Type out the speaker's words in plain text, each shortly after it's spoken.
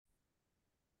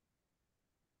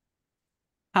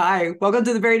Hi, welcome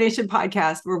to the Berry Nation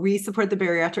podcast, where we support the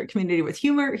bariatric community with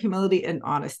humor, humility, and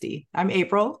honesty. I'm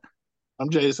April. I'm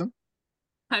Jason.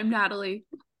 I'm Natalie.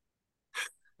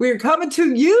 We're coming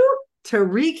to you to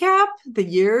recap the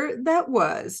year that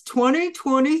was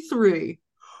 2023.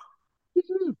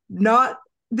 Not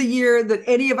the year that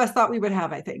any of us thought we would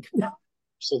have, I think.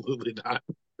 Absolutely not.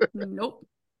 Nope.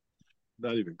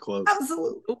 Not even close.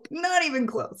 Absolutely. Nope. Not even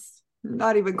close.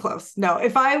 Not even close. No,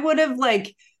 if I would have,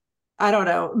 I don't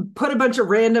know, put a bunch of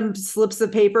random slips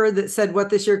of paper that said what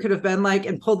this year could have been like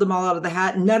and pulled them all out of the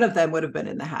hat, none of them would have been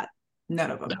in the hat. None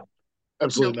of them. No,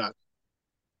 absolutely Nope.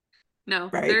 No.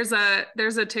 Right.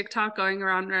 There's a TikTok going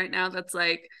around right now that's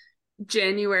like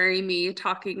January me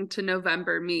talking to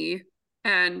November me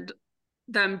and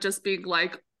them just being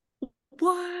like,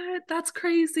 what? That's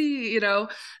crazy. I'm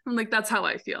like, that's how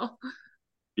I feel.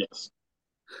 Yes.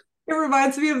 It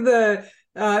reminds me of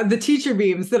the teacher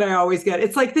memes that I always get.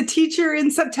 It's like the teacher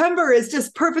in September is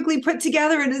just perfectly put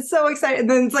together and it's so exciting. And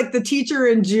then it's like the teacher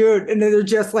in June, and then they're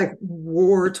just like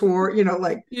war torn,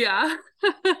 like Yeah.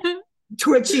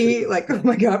 twitchy, like, oh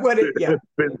my God, yeah.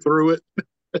 Been through it.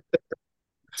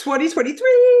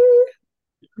 2023.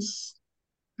 Yes.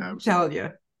 I'm telling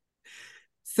you.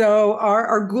 So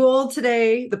our goal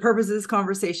today, the purpose of this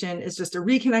conversation is just to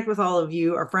reconnect with all of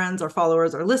you, our friends, our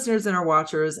followers, our listeners, and our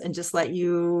watchers, and just let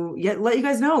you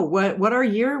guys know what our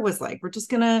year was like. We're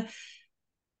just gonna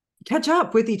catch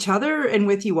up with each other and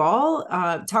with you all,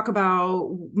 talk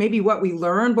about maybe what we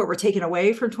learned, what we're taking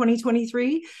away from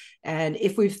 2023, and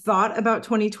if we've thought about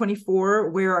 2024,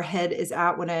 where our head is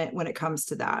at when it comes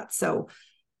to that. So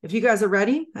if you guys are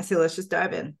ready, I say let's just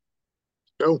dive in.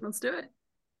 Go. Let's do it.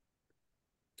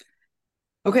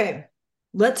 Okay,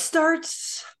 let's start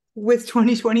with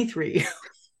 2023.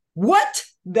 What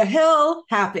the hell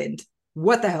happened?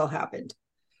 What the hell happened?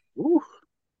 Ooh,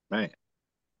 man.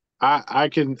 I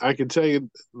can tell you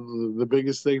the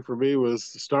biggest thing for me was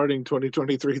starting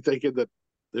 2023 thinking that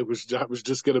I was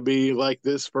just going to be like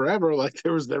this forever, like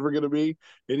there was never going to be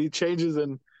any changes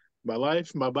in my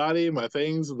life, my body, my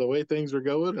things, the way things were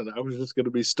going, and I was just going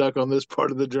to be stuck on this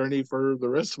part of the journey for the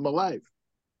rest of my life.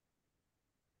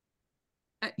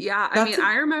 Yeah, I mean,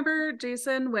 I remember,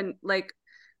 Jason, when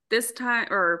this time,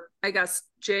 or I guess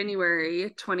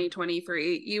January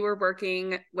 2023, you were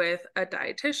working with a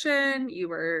dietitian. You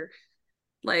were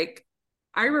like,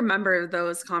 I remember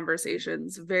those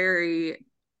conversations very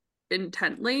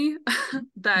intently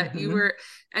that you were,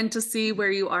 and to see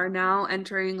where you are now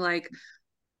entering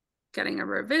getting a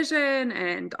revision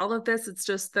and all of this, it's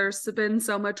just there's been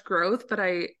so much growth, but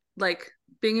I like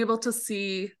being able to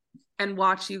see and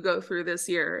watch you go through this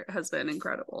year has been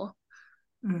incredible.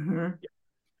 Mm-hmm.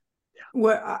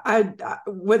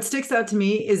 What sticks out to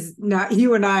me is not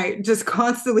you and I just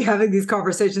constantly having these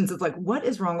conversations of like, what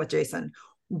is wrong with Jason?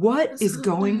 What is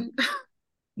going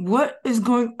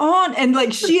on? And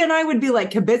like she and I would be like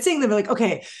kibitzing, they'd be like,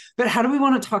 okay, but how do we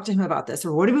want to talk to him about this?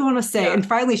 Or what do we want to say? Yeah. And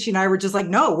finally she and I were just like,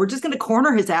 no, we're just going to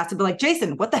corner his ass and be like,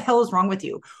 Jason, what the hell is wrong with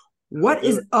you? What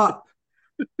is up?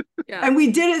 Yeah. And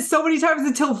we did it so many times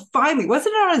until finally,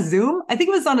 wasn't it on a Zoom? I think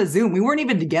it was on a Zoom. We weren't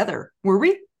even together. Were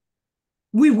we?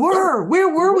 We were. Where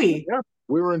were we? Yeah,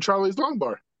 we were in Charlie's Long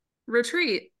Bar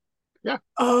retreat. Yeah.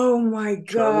 Oh my God.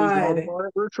 Charlie's Long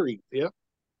Bar retreat. Yep.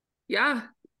 Yeah.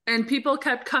 And people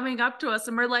kept coming up to us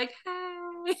and we're like,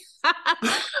 hey,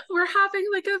 we're having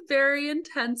like a very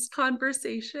intense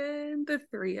conversation, the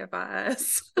three of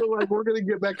us. So like, we're going to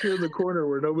get back here in the corner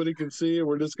where nobody can see and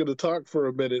we're just going to talk for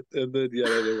a minute. And then, yeah,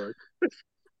 that didn't work.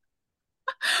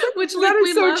 Which that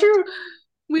is so true.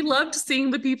 We loved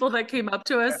seeing the people that came up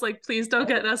to us. Like, please don't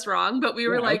get us wrong. But we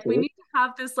were like, absolutely. We need to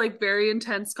have this like very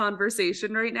intense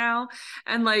conversation right now.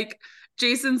 And like,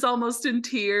 Jason's almost in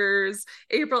tears.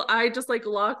 April, I just like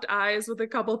locked eyes with a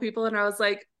couple people and I was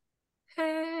like,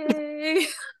 hey.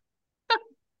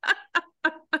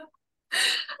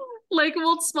 Like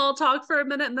we'll small talk for a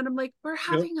minute and then I'm like, we're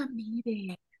having a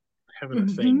meeting. Having a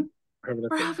thing.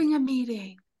 We're having a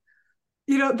meeting.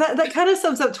 You know, that kind of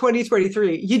sums up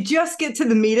 2023. You just get to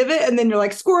the meat of it and then you're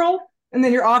like, squirrel, and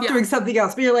then you're off doing something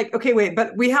else. But you're like, okay, wait,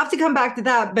 but we have to come back to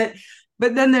that.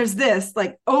 But then there's this,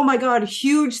 like, oh my God,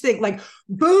 huge thing, like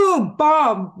boom,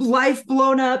 bomb, life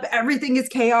blown up, everything is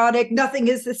chaotic, nothing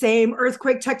is the same,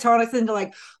 earthquake, tectonics, and you're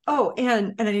like, oh,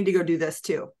 and I need to go do this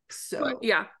too. So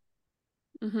yeah.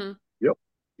 Mm-hmm. Yep.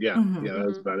 Yeah. Mm-hmm. Yeah,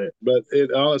 that's about it. But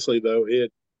it honestly though,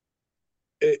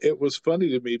 it was funny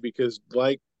to me because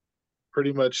like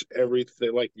pretty much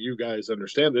everything. Like, you guys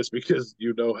understand this because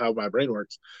you know how my brain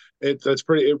works. It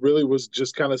really was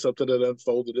just kind of something that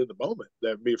unfolded in the moment,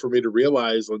 that me for me to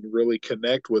realize and really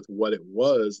connect with what it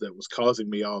was that was causing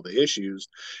me all the issues.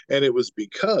 And it was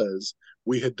because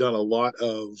we had done a lot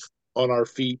of on our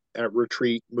feet at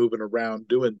retreat, moving around,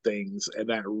 doing things, and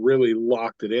that really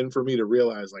locked it in for me to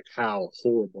realize like how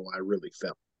horrible I really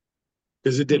felt.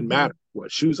 Because it didn't Mm-hmm. matter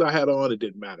what shoes I had on, it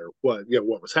didn't matter what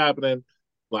was happening.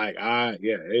 Like,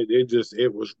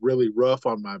 it was really rough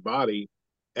on my body,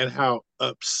 and how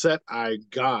upset I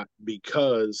got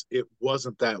because it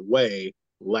wasn't that way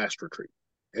last retreat.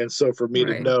 And so for me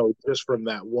to Right. know just from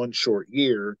that one short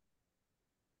year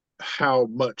how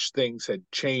much things had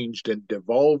changed and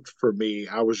devolved for me,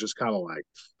 I was just kind of like,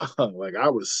 like I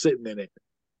was sitting in it,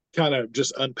 kind of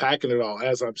just unpacking it all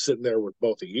as I'm sitting there with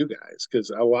both of you guys. Because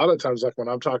a lot of times, like when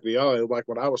I'm talking to y'all, like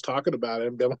when I was talking about it,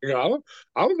 and be like, I don't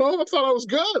know, I thought I was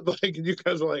good. Like, and you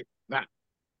guys are like, nah.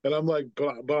 And I'm like,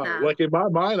 but Nah. like in my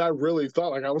mind, I really thought,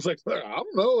 like, I was like, I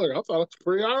don't know, like I thought it's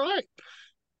pretty all right.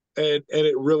 And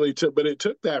it really took, but it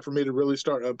took that for me to really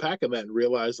start unpacking that and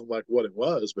realizing like what it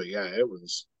was. But yeah, oof,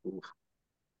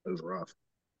 it was rough.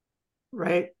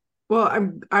 Right.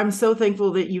 Well, I'm so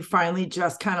thankful that you finally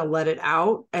just kind of let it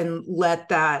out and let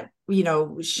that,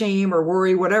 shame or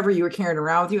worry, whatever you were carrying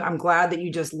around with you. I'm glad that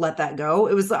you just let that go.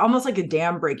 It was almost like a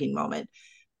dam breaking moment.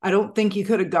 I don't think you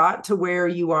could have got to where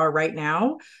you are right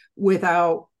now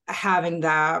without having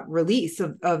that release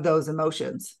of those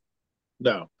emotions.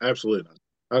 No, absolutely not.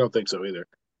 I don't think so either.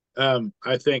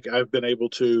 I think I've been able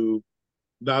to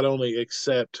not only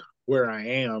accept where I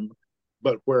am,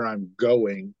 but where I'm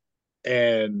going.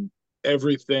 And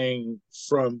everything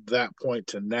from that point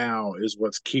to now is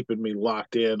what's keeping me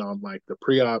locked in on like the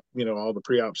pre-op, all the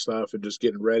pre-op stuff and just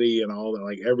getting ready and all that.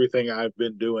 Like everything I've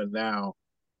been doing now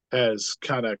has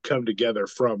kind of come together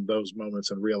from those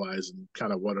moments and realizing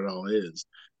kind of what it all is,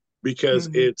 because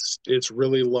Mm-hmm. it's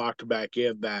really locked back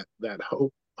in that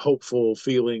hopeful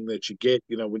feeling that you get,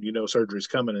 when surgery's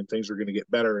coming and things are going to get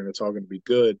better and it's all going to be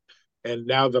good. And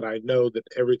now that I know that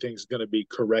everything's going to be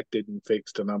corrected and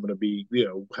fixed and I'm going to be,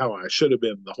 how I should have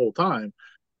been the whole time,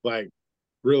 like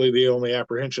really the only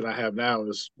apprehension I have now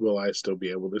is, will I still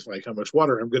be able to, like, how much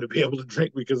water I'm going to be able to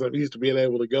drink, because I'm used to being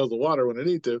able to go to the water when I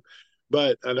need to,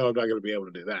 but I know I'm not going to be able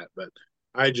to do that. But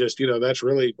I just, that's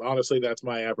really, honestly, that's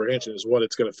my apprehension, is what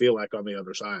it's going to feel like on the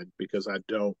other side, because I've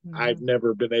Mm-hmm.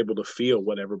 never been able to feel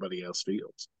what everybody else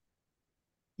feels.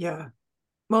 Yeah.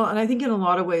 Well, and I think in a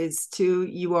lot of ways too,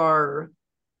 you are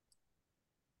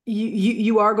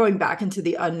going back into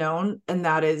the unknown, and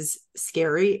that is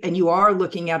scary, and you are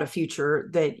looking at a future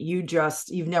that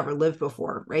you've never lived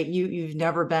before, right? You've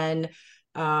never been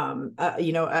a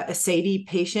SADie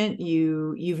patient.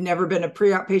 You've never been a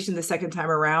pre-op patient the second time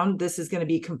around. This is going to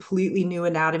be completely new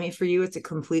anatomy for you. It's a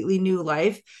completely new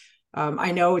life.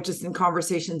 I know just in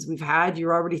conversations we've had,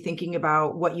 you're already thinking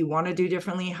about what you want to do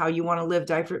differently, how you want to live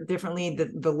differently,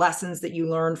 the lessons that you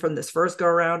learned from this first go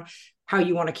around, how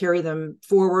you want to carry them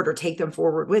forward or take them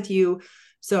forward with you.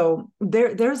 So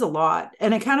there's a lot.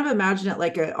 And I kind of imagine it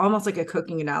like almost like a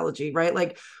cooking analogy, right?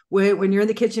 Like when you're in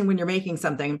the kitchen, when you're making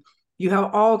something, you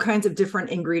have all kinds of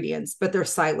different ingredients, but they're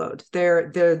siloed.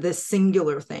 They're this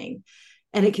singular thing.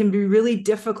 And it can be really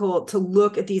difficult to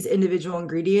look at these individual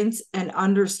ingredients and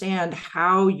understand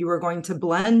how you are going to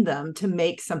blend them to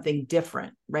make something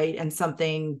different, right? And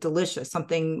something delicious,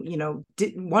 something,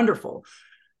 wonderful.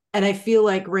 And I feel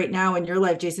like right now in your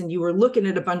life, Jason, you were looking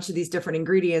at a bunch of these different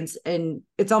ingredients, and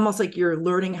it's almost like you're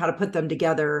learning how to put them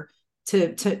together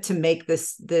to make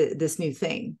this new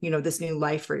thing, this new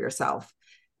life for yourself.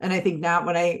 And I think now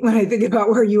when I think about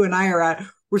where you and I are at,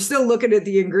 we're still looking at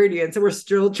the ingredients and we're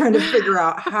still trying to figure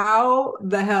out how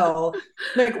the hell,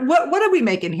 like what are we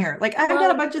making here? Like I've got a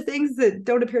Well, bunch of things that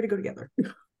don't appear to go together.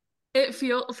 it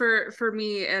feel for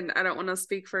me, and I don't want to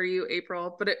speak for you,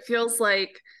 April, but it feels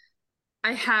like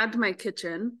I had my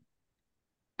kitchen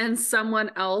and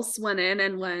someone else went in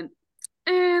and went,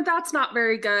 that's not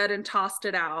very good, and tossed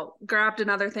it out, grabbed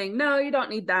another thing. No, you don't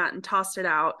need that, and tossed it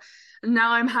out. And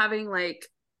now I'm having like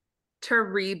to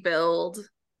rebuild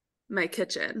my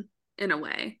kitchen in a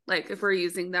way. Like if we're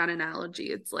using that analogy,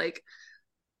 it's like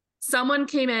someone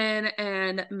came in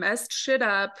and messed shit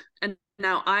up, and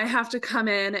now I have to come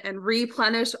in and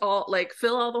replenish all, like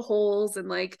fill all the holes and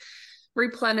like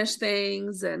replenish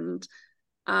things. And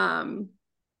um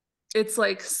it's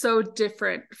like so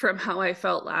different from how I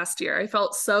felt last year. I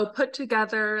felt so put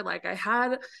together, like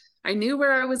I knew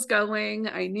where I was going,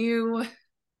 I knew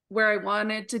where I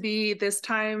wanted to be this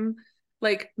time.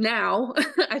 Like now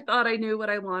I thought I knew what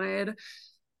I wanted,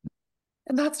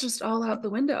 and that's just all out the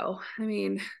window. I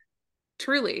mean,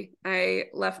 truly, I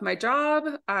left my job.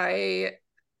 I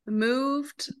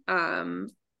moved.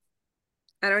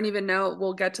 I don't even know,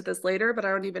 we'll get to this later, but I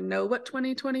don't even know what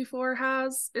 2024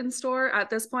 has in store. At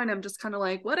this point, I'm just kind of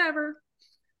like, whatever,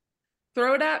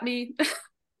 throw it at me.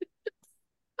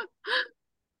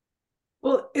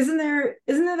 Well, isn't there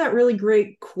that really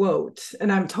great quote?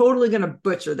 And I'm totally going to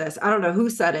butcher this. I don't know who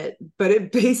said it, but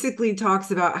it basically talks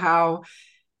about how,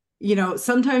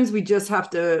 sometimes we just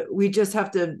have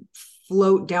to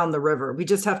float down the river. We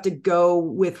just have to go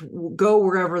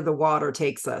wherever the water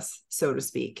takes us, so to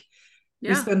speak.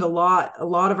 We spend a lot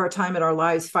of our time in our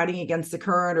lives fighting against the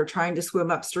current or trying to swim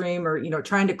upstream or,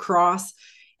 trying to cross.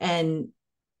 And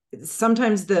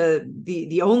sometimes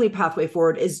the only pathway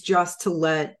forward is just to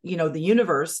let, the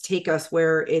universe take us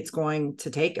where it's going to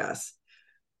take us.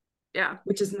 Yeah.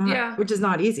 Which is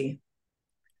not easy.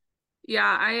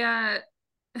 Yeah.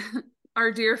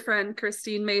 Our dear friend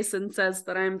Christine Mason says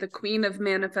that I'm the queen of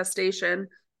manifestation.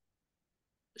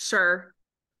 Sure,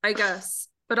 I guess.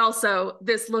 But also,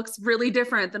 this looks really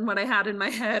different than what I had in my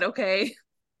head, okay?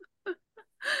 Like,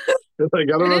 I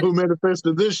don't know who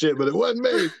manifested this shit, but it wasn't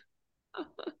me.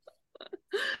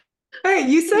 Hey,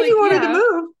 you said you wanted to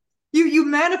move. You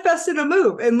manifested a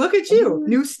move, and look at you.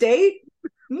 New state.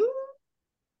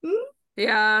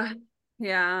 Yeah.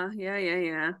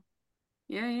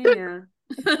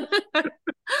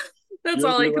 That's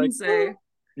all I can say.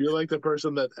 You're like the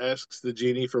person that asks the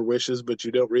genie for wishes, but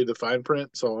you don't read the fine print.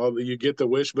 So you get the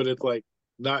wish, but it's like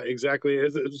not exactly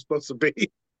as it's supposed to be.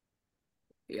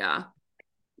 Yeah.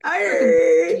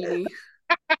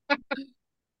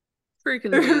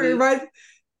 Freaking genie.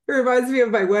 It reminds me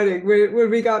of my wedding when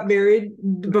we got married.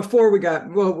 Before we got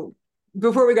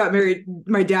married,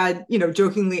 my dad,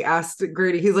 jokingly asked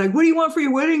Grady, he's like, "What do you want for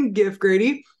your wedding gift,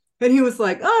 Grady?" And he was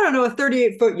like, "Oh, I don't know, a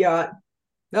 38-foot yacht."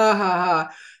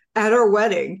 At our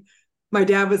wedding, my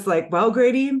dad was like, "Well,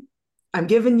 Grady, I'm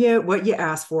giving you what you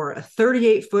asked for, a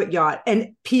 38-foot yacht."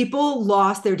 And people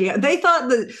lost their damn. They thought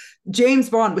that James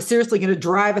Bond was seriously going to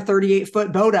drive a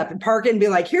 38-foot boat up and park it and be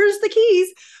like, "Here's the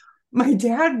keys." My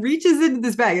dad reaches into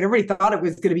this bag, and everybody thought it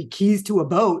was going to be keys to a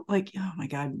boat. Like, oh my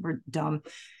God, we're dumb.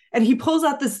 And he pulls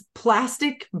out this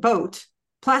plastic boat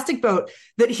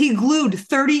that he glued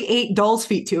 38 doll's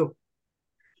feet to.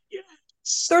 Yes.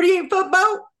 38-foot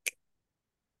boat.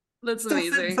 That's still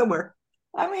amazing. Sitting somewhere.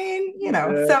 I mean,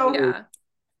 Yeah,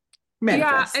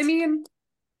 manifest. I mean,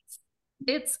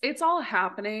 it's all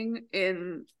happening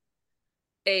in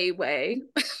a way.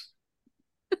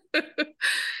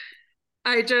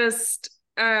 I just,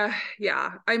 I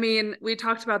mean, we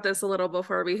talked about this a little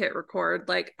before we hit record.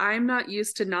 Like, I'm not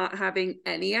used to not having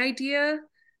any idea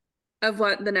of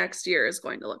what the next year is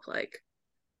going to look like.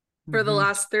 For the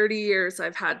last 30 years,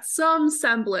 I've had some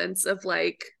semblance of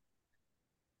like,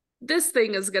 this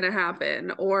thing is going to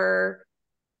happen, or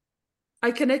I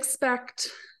can expect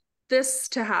this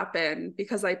to happen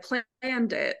because I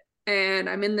planned it. And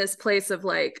I'm in this place of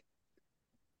like,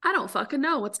 I don't fucking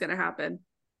know what's going to happen.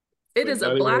 It is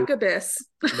a black abyss.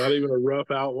 Not even a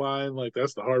rough outline. Like,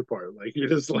 that's the hard part. Like, you're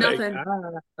just like,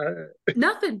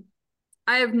 Nothing.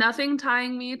 I have nothing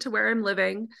tying me to where I'm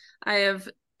living.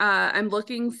 I'm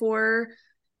looking for,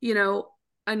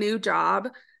 a new job.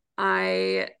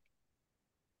 I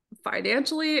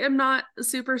financially am not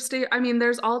super stable. I mean,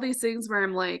 there's all these things where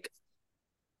I'm like,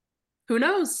 who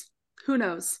knows?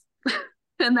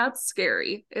 And that's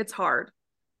scary. It's hard.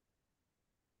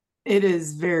 It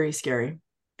is very scary.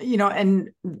 And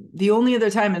the only other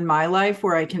time in my life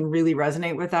where I can really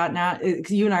resonate with that, Nat,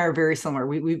 you and I are very similar.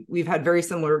 We've had very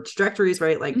similar trajectories,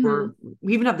 right? Like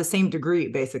we even have the same degree,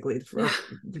 basically, for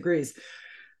degrees.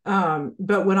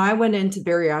 But when I went into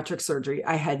bariatric surgery,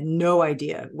 I had no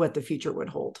idea what the future would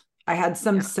hold. I had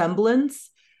some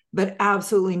semblance, but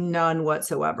absolutely none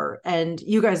whatsoever. And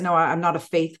you guys know I'm not a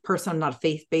faith person. I'm not a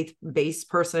faith-based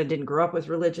person. I didn't grow up with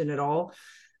religion at all.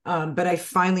 But I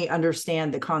finally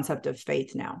understand the concept of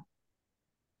faith now.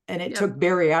 And it took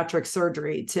bariatric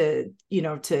surgery to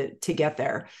get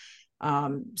there.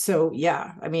 So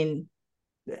yeah, I mean,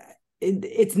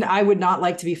 I would not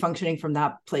like to be functioning from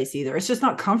that place either. It's just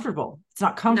not comfortable. It's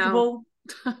not comfortable.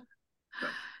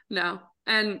 No.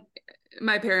 And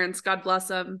my parents, God bless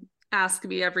them, ask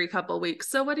me every couple of weeks,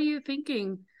 "So what are you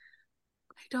thinking?"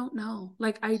 I don't know.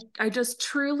 Like, I just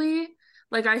truly,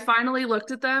 like, I finally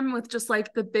looked at them with just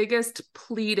like the biggest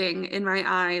pleading in my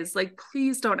eyes. Like,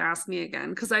 please don't ask me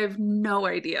again, because I have no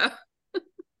idea.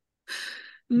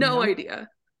 No idea.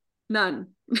 None.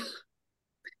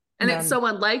 And it's so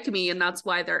unlike me, and that's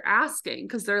why they're asking,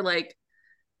 because they're like,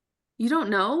 "You don't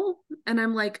know?" And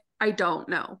I'm like, I don't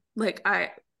know. Like,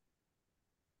 I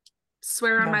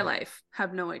swear on my life,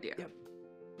 have no idea. Yep.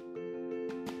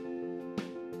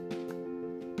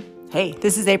 Hey,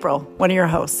 this is April, one of your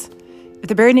hosts. If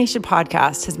the Berry Nation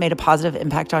podcast has made a positive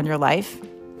impact on your life,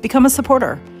 become a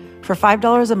supporter. For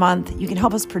 $5 a month, you can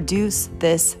help us produce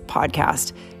this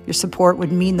podcast. Your support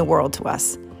would mean the world to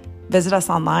us. Visit us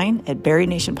online at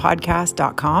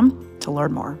berrynationpodcast.com to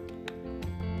learn more.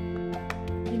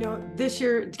 You know, this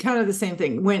year, kind of the same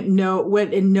thing, went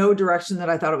in no direction that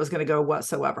I thought it was going to go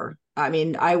whatsoever. I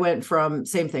mean, I went from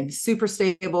same thing, super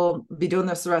stable, be doing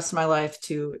this the rest of my life,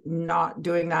 to not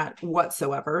doing that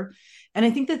whatsoever. And I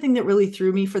think the thing that really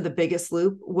threw me for the biggest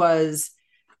loop was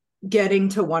getting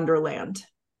to Wonderland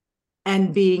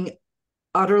and being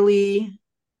utterly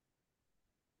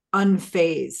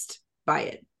unfazed by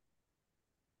it.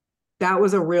 That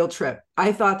was a real trip.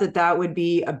 I thought that would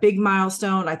be a big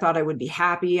milestone. I thought I would be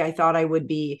happy. I thought I would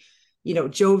be,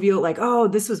 jovial, like, oh,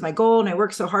 this was my goal and I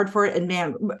worked so hard for it. And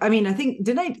man, I mean, I think,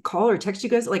 didn't I call or text you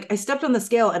guys? Like, I stepped on the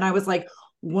scale and I was like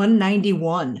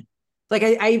 191.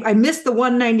 Like I missed the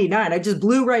 199. I just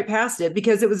blew right past it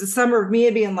because it was a summer of me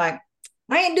being like,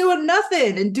 I ain't doing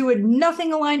nothing and doing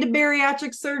nothing aligned to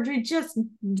bariatric surgery, just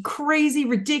crazy,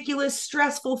 ridiculous,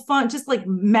 stressful, fun, just like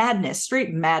madness,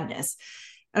 straight madness.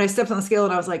 And I stepped on the scale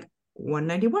and I was like,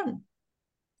 191.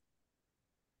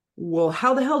 Well,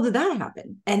 how the hell did that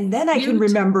happen? And then I can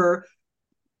remember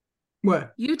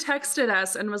what? You texted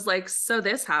us and was like, so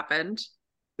this happened.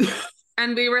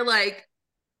 And we were like,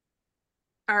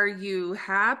 are you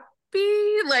happy?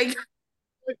 Like,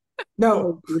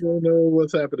 no, we don't know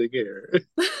what's happening here.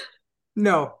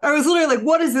 No, I was literally like,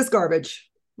 what is this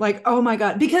garbage? Like, oh my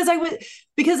God. Because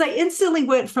I instantly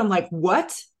went from like,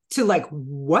 what to like,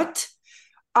 what?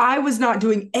 I was not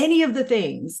doing any of the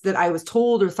things that I was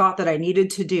told or thought that I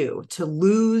needed to do to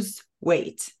lose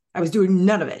weight. I was doing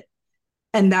none of it.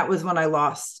 And that was when I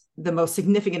lost the most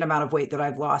significant amount of weight that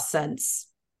I've lost since,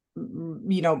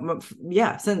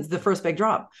 since the first big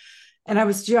drop. And I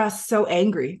was just so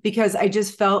angry because I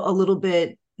just felt a little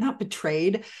bit, not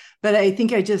betrayed, but I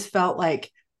think I just felt like,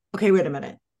 okay, wait a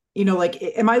minute. Like,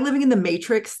 am I living in the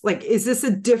matrix? Like, is this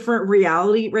a different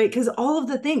reality? Right. Because all of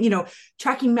the thing,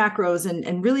 tracking macros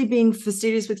and really being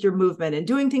fastidious with your movement and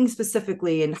doing things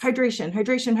specifically and hydration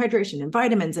and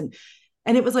vitamins. And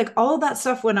it was like all of that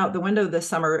stuff went out the window this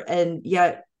summer. And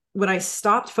yet when I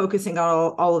stopped focusing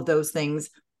on all of those things,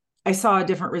 I saw a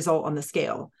different result on the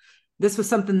scale. This was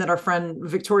something that our friend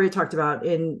Victoria talked about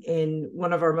in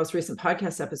one of our most recent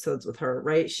podcast episodes with her,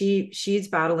 right? She's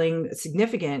battling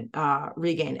significant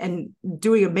regain and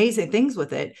doing amazing things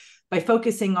with it by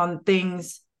focusing on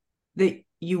things that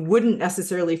you wouldn't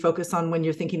necessarily focus on when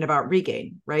you're thinking about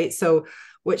regain, right? So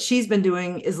what she's been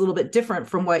doing is a little bit different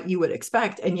from what you would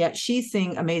expect, and yet she's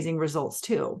seeing amazing results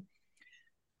too.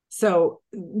 So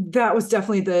that was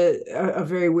definitely a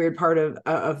very weird part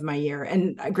of my year.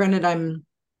 And granted, I'm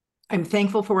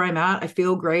thankful for where I'm at. I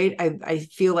feel great. I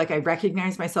feel like I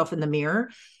recognize myself in the mirror,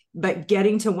 but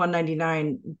getting to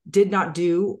 199 did not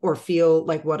do or feel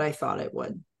like what I thought it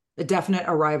would. A definite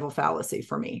arrival fallacy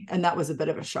for me. And that was a bit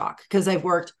of a shock because I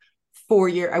worked 4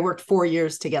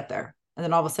 years to get there. And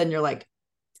then all of a sudden you're like,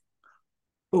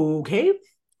 okay,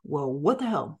 well, what the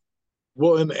hell?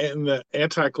 Well, and the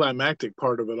anticlimactic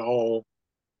part of it all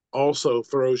also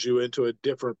throws you into a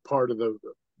different part of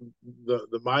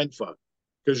the mind fuck.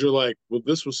 Because you're like, well,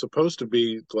 this was supposed to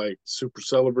be like super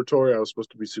celebratory. I was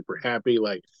supposed to be super happy.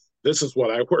 Like, this is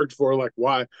what I worked for. Like,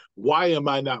 why am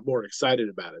I not more excited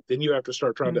about it? Then you have to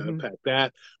start trying to unpack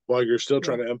that while you're still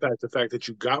trying to unpack the fact that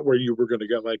you got where you were going to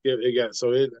go. Like,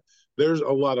 there's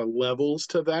a lot of levels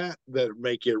to that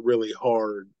make it really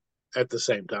hard at the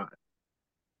same time.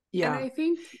 Yeah. And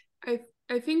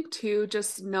I think too,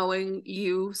 just knowing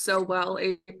you so well,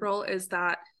 April, is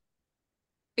that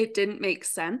it didn't make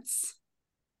sense.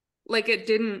 Like, it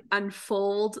didn't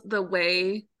unfold the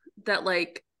way that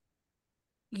like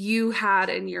you had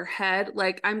in your head.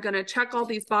 Like, I'm going to check all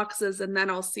these boxes and then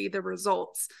I'll see the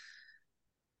results.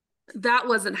 That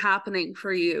wasn't happening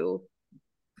for you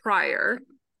prior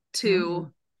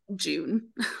to June,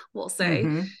 we'll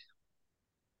say.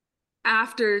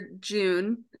 After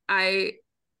June, I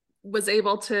was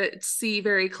able to see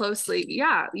very closely.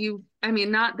 Yeah,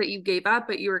 not that you gave up,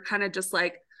 but you were kind of just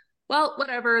like, well,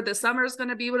 whatever, the summer's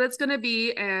going to be what it's going to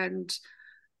be, and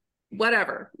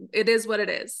whatever, it is what it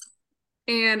is.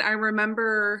 And I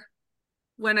remember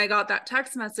when I got that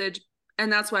text message,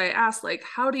 and that's why I asked, like,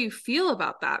 how do you feel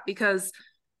about that? Because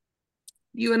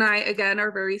you and I, again, are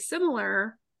very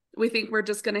similar. We think we're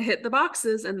just going to hit the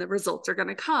boxes and the results are going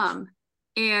to come.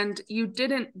 And you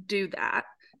didn't do that.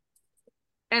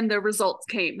 And the results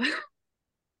came.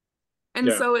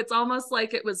 And so it's almost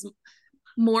like it was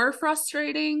more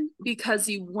frustrating because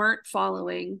you weren't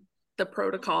following the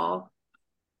protocol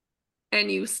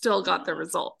and you still got the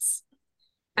results.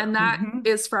 And that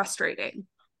is frustrating.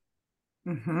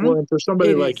 Well, and for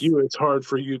somebody It like is. you, it's hard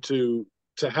for you to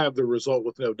have the result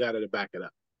with no data to back it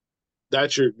up.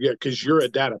 That's because you're a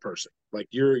data person. Like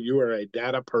you are a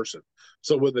data person.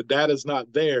 So when the data's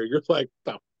not there, you're like,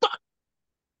 the fuck.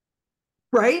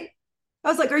 Right? I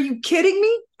was like, are you kidding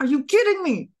me? Are you kidding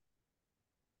me?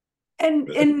 And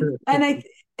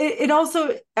it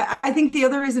also, I think the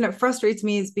other reason it frustrates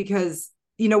me is because,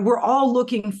 we're all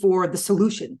looking for the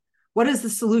solution. What is the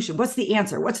solution? What's the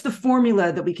answer? What's the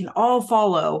formula that we can all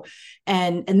follow?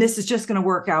 And this is just going to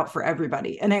work out for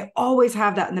everybody. And I always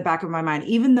have that in the back of my mind,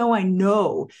 even though I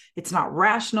know it's not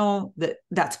rational,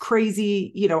 that's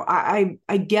crazy.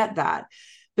 I get that.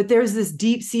 But there's this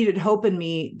deep-seated hope in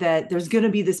me that there's going to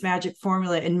be this magic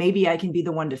formula, and maybe I can be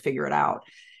the one to figure it out.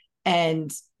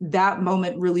 And that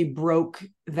moment really broke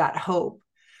that hope.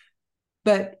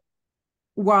 But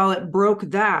while it broke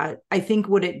that, I think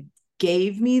what it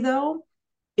gave me, though,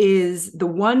 is the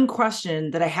one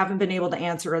question that I haven't been able to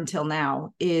answer until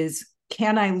now is,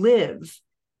 can I live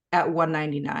at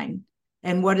 199?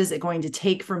 And what is it going to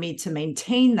take for me to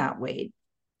maintain that weight?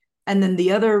 And then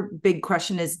the other big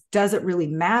question is, does it really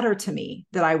matter to me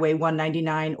that I weigh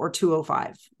 199 or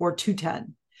 205 or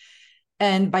 210?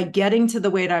 And by getting to the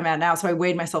weight I'm at now, so I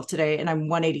weighed myself today and I'm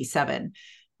 187.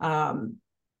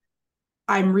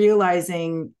 I'm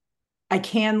realizing I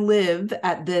can live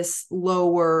at this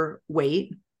lower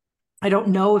weight. I don't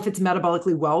know if it's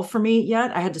metabolically well for me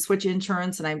yet. I had to switch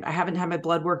insurance and I haven't had my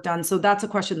blood work done. So that's a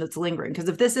question that's lingering, because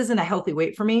if this isn't a healthy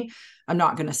weight for me, I'm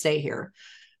not going to stay here.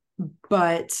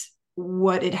 But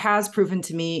what it has proven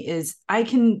to me is I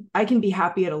can be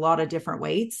happy at a lot of different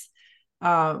weights.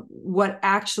 What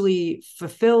actually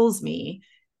fulfills me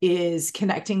is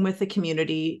connecting with the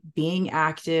community, being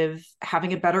active,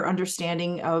 having a better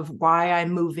understanding of why I'm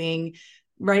moving,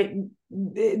 right?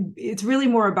 It's really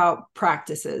more about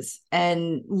practices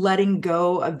and letting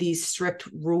go of these strict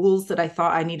rules that I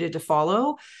thought I needed to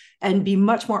follow, and be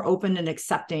much more open and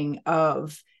accepting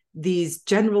of these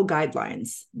general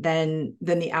guidelines than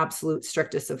the absolute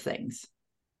strictest of things.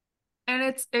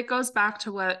 And it goes back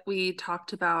to what we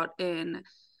talked about in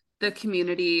the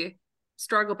community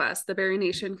struggle bus, the Berry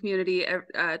Nation community.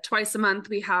 Twice a month,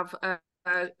 we have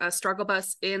a struggle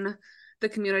bus in the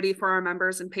community for our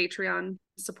members and Patreon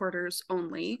supporters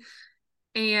only.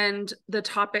 And the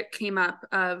topic came up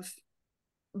of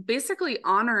basically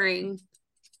honoring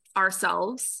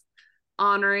ourselves,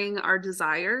 honoring our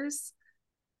desires.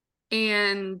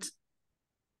 And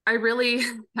I really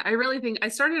think I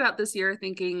started out this year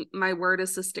thinking my word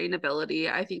is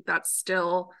sustainability. I think that's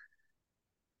still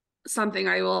something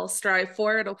I will strive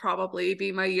for. It'll probably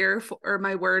be my or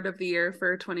my word of the year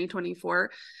for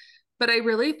 2024. But I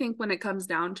really think when it comes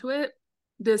down to it,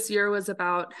 this year was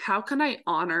about how can I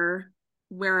honor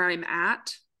where I'm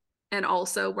at and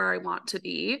also where I want to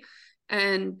be.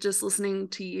 And just listening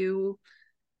to you,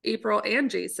 April and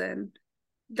Jason,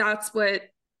 that's what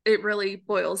it really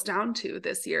boils down to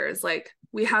this year, is like,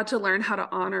 we had to learn how to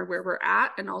honor where we're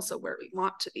at and also where we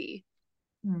want to be.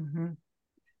 Mm-hmm.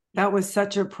 That was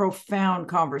such a profound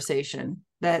conversation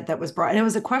that was brought. And it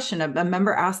was a question, a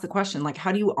member asked the question, like,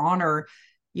 how do you honor,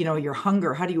 your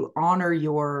hunger? How do you honor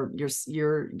your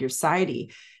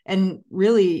satiety? And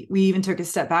really, we even took a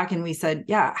step back and we said,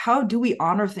 yeah, how do we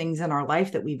honor things in our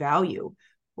life that we value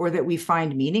or that we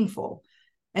find meaningful?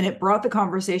 And it brought the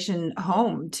conversation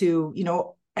home to,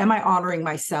 am I honoring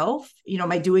myself?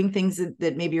 Am I doing things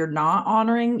that maybe are not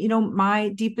honoring, my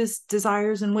deepest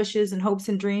desires and wishes and hopes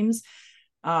and dreams?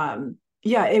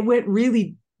 It went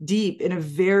really deep in a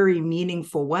very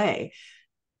meaningful way.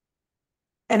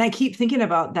 And I keep thinking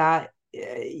about that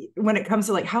when it comes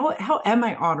to like, how am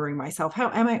I honoring myself?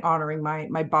 How am I honoring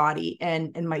my body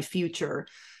and my future?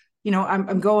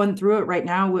 I'm going through it right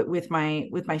now with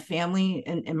my family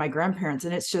and my grandparents.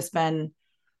 And it's been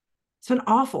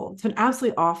awful. It's been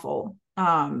absolutely awful.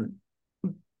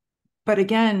 But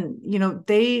again,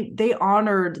 they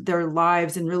honored their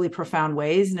lives in really profound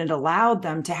ways, and it allowed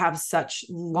them to have such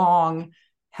long,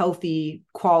 healthy,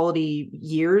 quality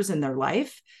years in their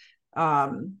life.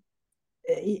 And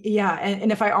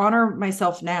if I honor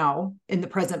myself now in the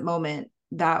present moment,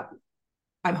 that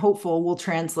I'm hopeful will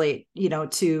translate,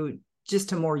 to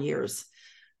more years.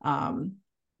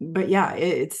 But yeah,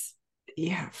 it's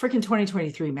freaking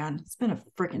 2023, man. It's been a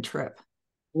freaking trip.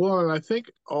 Well, and I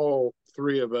think all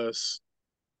three of us,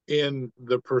 in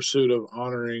the pursuit of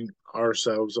honoring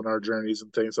ourselves and our journeys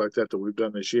and things like that we've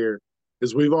done this year,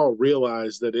 is we've all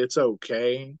realized that it's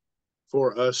okay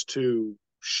for us to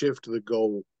shift the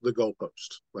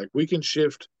goalpost. Like, we can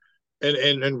shift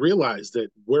and realize that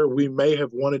where we may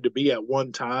have wanted to be at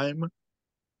one time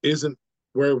isn't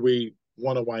where we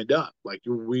want to wind up. Like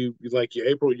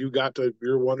April, you got to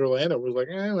your Wonderland. It was like,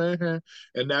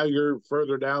 and now you're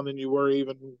further down than you were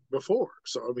even before.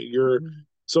 So I mean,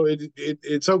 so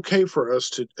it's okay for us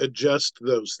to adjust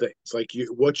those things. Like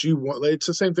what you want. It's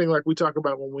the same thing like we talk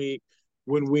about when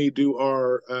we do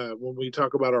our when we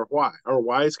talk about our why. Our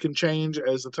whys can change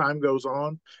as the time goes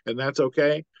on, and that's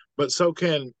okay. But so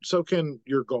can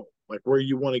your goal, like where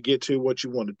you want to get to, what you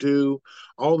want to do,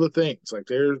 all the things. Like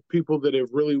there's people that have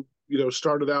really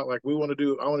started out like I want to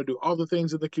do all the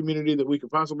things in the community that we could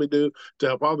possibly do to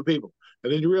help all the people,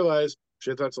 and then you realize,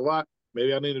 shit, that's a lot.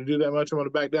 Maybe I need to do that much. I'm going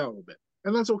to back down a little bit,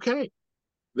 and that's okay.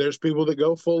 There's people that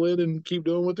go full in and keep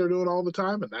doing what they're doing all the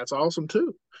time, and that's awesome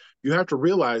too. You have to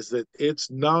realize that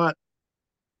it's not,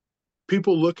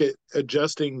 people look at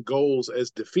adjusting goals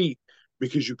as defeat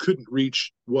because you couldn't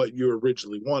reach what you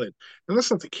originally wanted. And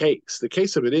that's not the case. The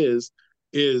case of it is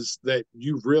that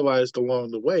you've realized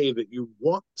along the way that you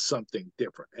want something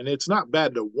different. And it's not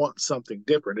bad to want something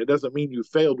different. It doesn't mean you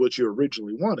failed what you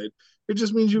originally wanted. It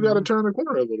just means you got to turn the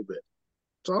corner a little bit.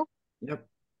 That's all. Yep.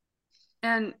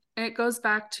 And it goes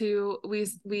back to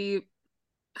we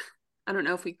I don't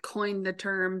know if we coined the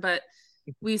term, but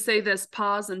we say this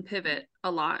pause and pivot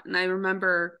a lot. And I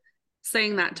remember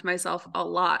saying that to myself a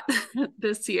lot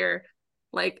this year,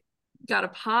 like, got to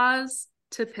pause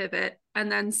to pivot.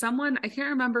 And then someone, I can't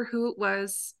remember who it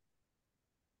was,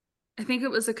 I think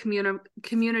it was a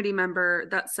community member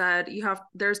that said,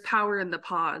 there's power in the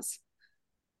pause.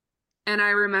 And I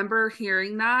remember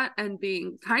hearing that and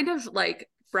being kind of like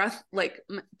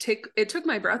it took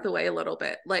my breath away a little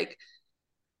bit. Like,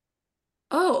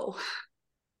 oh,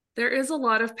 there is a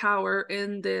lot of power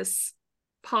in this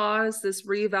pause, this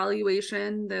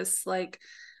reevaluation, this, like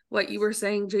what you were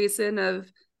saying, Jason, of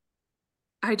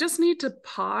I just need to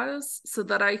pause so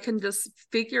that I can just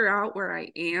figure out where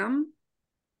I am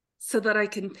so that I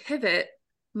can pivot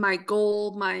my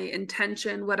goal, my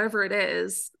intention, whatever it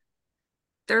is.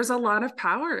 There's a lot of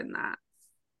power in that.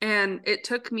 And it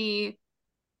took me,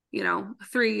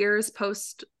 3 years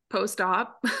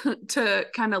post-op to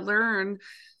kind of learn,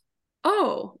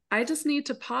 oh, I just need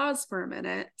to pause for a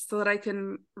minute so that I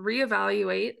can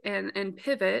reevaluate and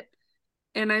pivot.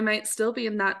 And I might still be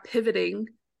in that pivoting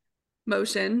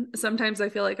motion. Sometimes I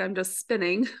feel like I'm just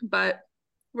spinning, but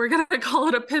we're going to call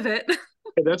it a pivot.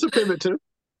 Hey, that's a pivot too.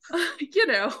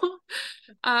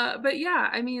 But yeah,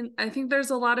 I mean, I think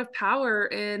there's a lot of power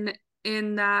in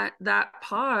that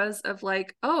pause of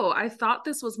like, oh, I thought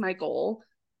this was my goal.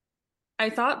 I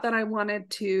thought that I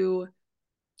wanted to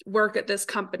work at this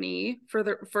company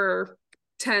for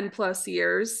 10 plus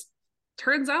years.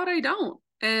 Turns out I don't.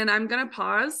 And I'm going to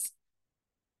pause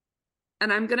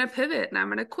and I'm going to pivot and I'm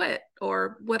going to quit,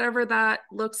 or whatever that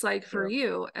looks like for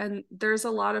you. And there's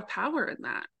a lot of power in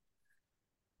that.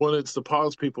 Well, it's the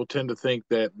pause. People tend to think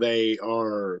that they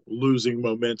are losing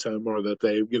momentum or that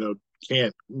they,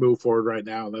 can't move forward right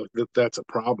now. That's a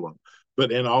problem.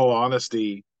 But in all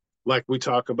honesty, like we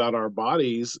talk about our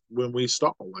bodies when we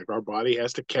stall, like our body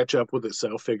has to catch up with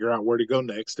itself, figure out where to go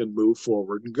next and move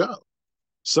forward and go.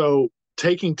 So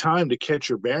taking time to catch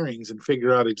your bearings and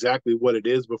figure out exactly what it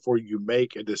is before you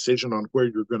make a decision on where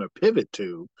you're going to pivot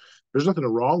to, there's nothing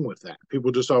wrong with that.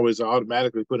 People just always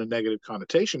automatically put a negative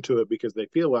connotation to it because they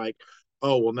feel like,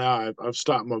 oh, well, now I've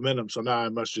stopped momentum, so now I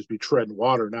must just be treading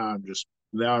water. Now I'm just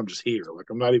here. Like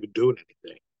I'm not even doing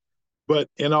anything. But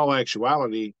in all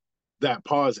actuality, that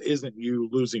pause isn't you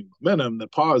losing momentum. The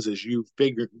pause is you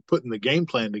putting the game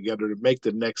plan together to make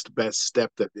the next best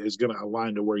step that is going to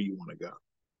align to where you want to go.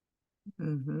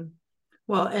 Mm-hmm.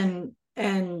 Well,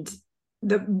 and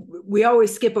we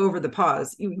always skip over the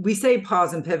pause. We say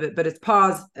pause and pivot, but it's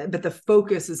pause, but the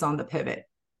focus is on the pivot,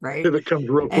 right? Pivot comes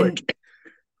real quick.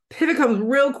 Pivot comes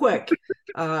real quick.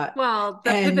 Well,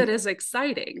 the pivot is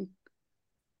exciting.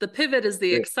 The pivot is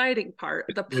the exciting part.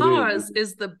 The pause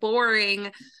is the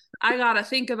boring, I got to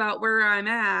think about where I'm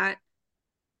at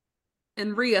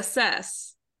and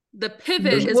reassess. The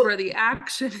pivot is where the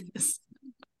action is.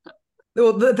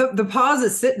 Well, the pause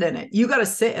is sitting in it. You got to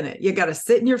sit in it. You got to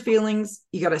sit in your feelings.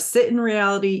 You got to sit in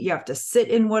reality. You have to sit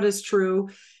in what is true.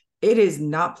 It is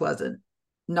not pleasant.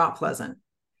 Not pleasant.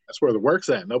 That's where the work's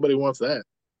at. Nobody wants that.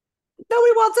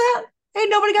 Nobody wants that.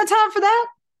 Ain't nobody got time for that.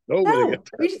 Nobody got time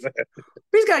for that.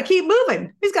 We just got to keep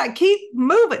moving. We just got to keep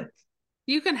moving.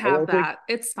 You can have that.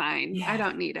 It's fine. Yeah. I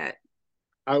don't need it.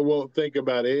 I won't think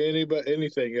about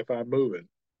anything if I'm moving.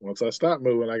 Once I stop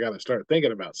moving, I got to start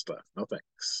thinking about stuff. No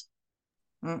thanks.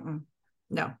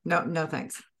 No,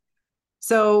 thanks.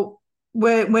 So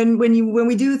when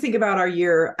we do think about our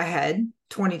year ahead,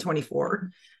 2024.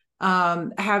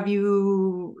 Have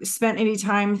you spent any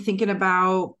time thinking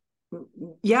about,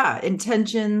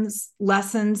 intentions,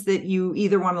 lessons that you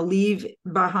either want to leave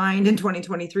behind in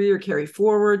 2023 or carry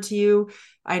forward to you?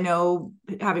 I know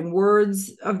having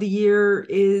words of the year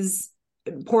is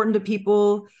important to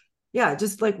people. Yeah,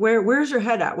 just like where's your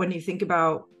head at when you think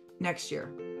about next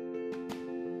year?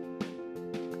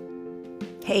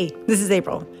 Hey, this is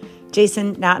April.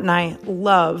 Jason, Nat, and I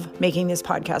love making this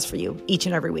podcast for you each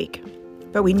and every week,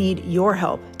 but we need your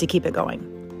help to keep it going.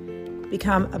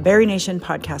 Become a Berry Nation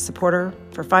podcast supporter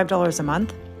for $5 a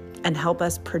month and help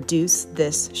us produce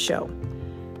this show.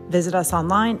 Visit us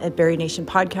online at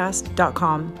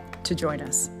berrynationpodcast.com to join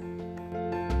us.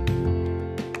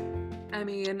 I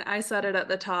mean, I said it at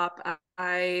the top.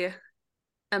 I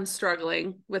am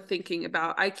struggling with thinking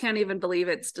about, I can't even believe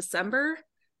it's December,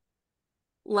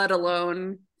 let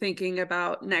alone thinking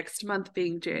about next month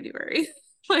being January.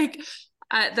 Like,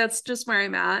 that's just where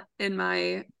I'm at in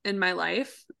my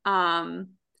life. When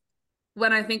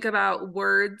I think about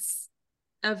words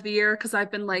of the year, because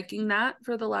I've been liking that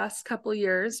for the last couple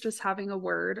years, just having a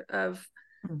word of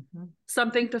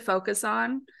something to focus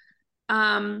on.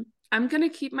 I'm going to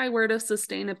keep my word of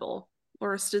sustainable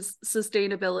or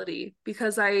sustainability,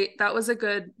 because that was a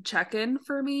good check-in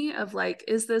for me of like,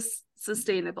 is this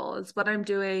sustainable? Is what I'm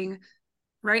doing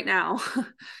right now,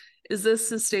 is this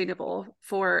sustainable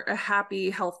for a happy,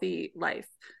 healthy life?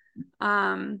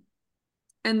 And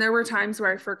there were times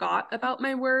where I forgot about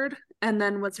my word and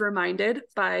then was reminded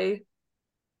by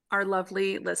our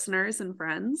lovely listeners and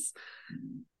friends.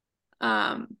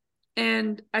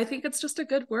 And I think it's just a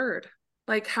good word.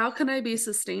 Like, how can I be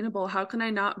sustainable? How can I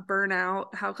not burn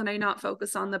out? How can I not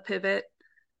focus on the pivot?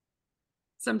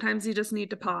 Sometimes you just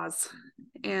need to pause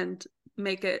and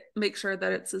make sure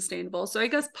that it's sustainable. So I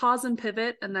guess pause and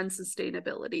pivot, and then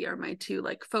sustainability are my two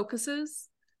like focuses,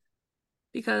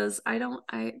 because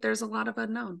there's a lot of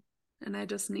unknown, and I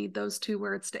just need those two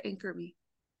words to anchor me.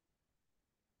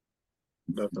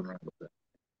 Nothing wrong with that.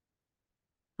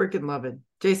 Freaking love it.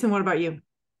 Jason, what about you?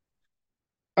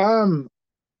 I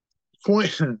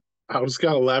was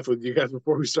kind of laughing with you guys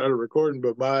before we started recording,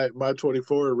 but my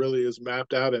 24 really is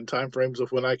mapped out in time frames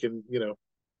of when I can,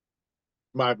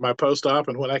 my post-op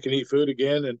and when I can eat food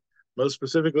again, and most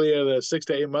specifically at a 6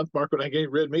 to 8 month mark when I can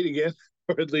eat red meat again,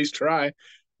 or at least try.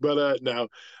 But no,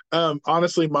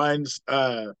 honestly, mine's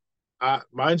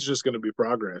just going to be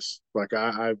progress. Like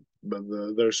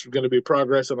there's going to be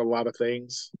progress in a lot of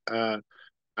things.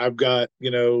 I've got,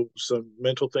 some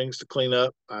mental things to clean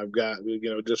up. I've got,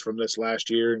 just from this last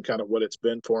year and kind of what it's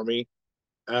been for me.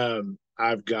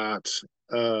 I've got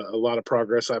a lot of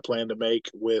progress I plan to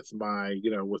make with my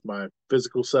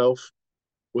physical self,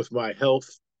 with my health,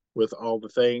 with all the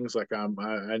things. Like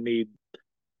I need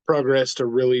progress to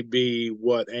really be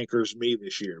what anchors me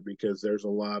this year, because there's a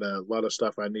lot of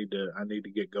stuff I need to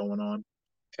get going on,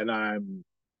 and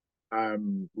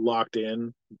I'm locked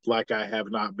in like I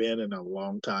have not been in a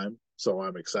long time. So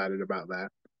I'm excited about that.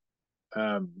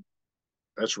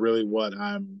 That's really what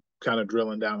I'm kind of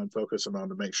drilling down and focusing on,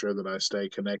 to make sure that I stay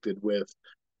connected with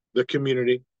the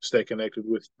community, stay connected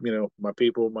with, my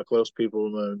people, my close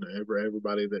people, and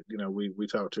everybody that, we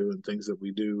talk to, and things that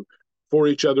we do for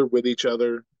each other, with each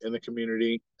other in the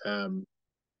community,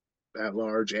 at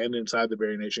large, and inside the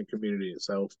Berry Nation community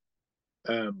itself.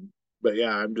 But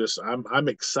yeah, I'm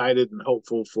excited and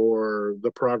hopeful for the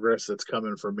progress that's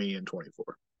coming for me in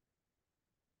 24.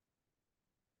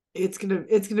 It's gonna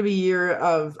be a year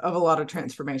of a lot of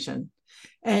transformation.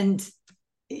 And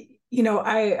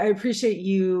I appreciate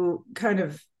you kind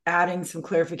of adding some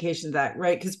clarification to that,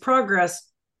 right? Because progress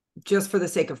just for the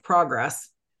sake of progress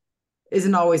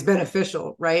isn't always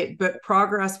beneficial, right? But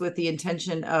progress with the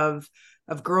intention of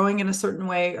growing in a certain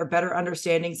way, or better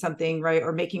understanding something, right?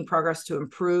 Or making progress to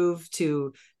improve,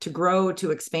 to grow,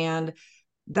 to expand.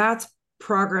 That's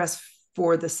progress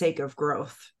for the sake of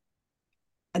growth.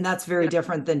 And that's very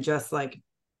different than just like,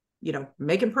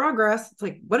 making progress. It's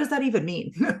like, what does that even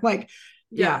mean? Like,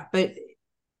 but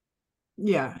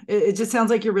it just sounds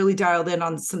like you're really dialed in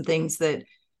on some things that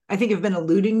I think have been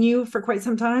eluding you for quite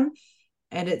some time.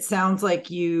 And it sounds like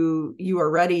you are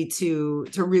ready to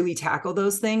really tackle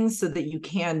those things so that you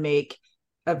can make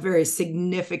a very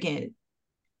significant,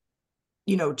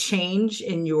 change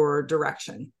in your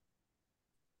direction.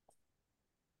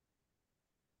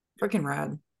 Freaking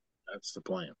rad. That's the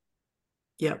plan.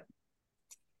 Yep.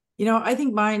 I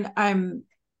think mine, I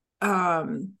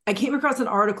came across an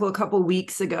article a couple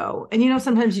weeks ago, and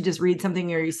sometimes you just read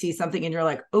something or you see something and you're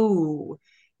like, oh,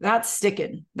 that's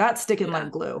sticking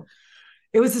like glue.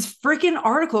 It was this freaking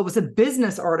article. It was a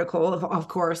business article, of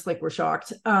course, like we're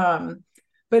shocked.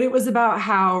 But it was about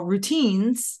how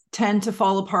routines tend to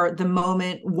fall apart the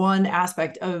moment one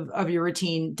aspect of your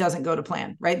routine doesn't go to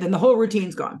plan, right? Then the whole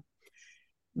routine's gone.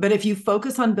 But if you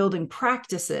focus on building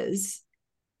practices,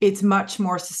 it's much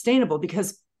more sustainable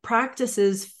because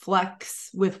practices flex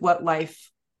with what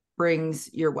life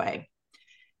brings your way.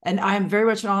 And I'm very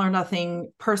much an all or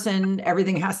nothing person.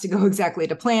 Everything has to go exactly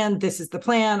to plan. This is the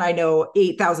plan. I know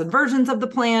 8,000 versions of the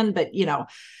plan, but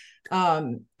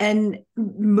and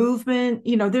movement,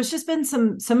 there's just been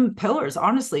some pillars.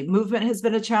 Honestly, movement has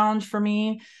been a challenge for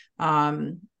me.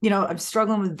 I'm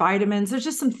struggling with vitamins. There's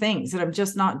just some things that I'm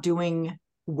just not doing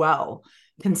well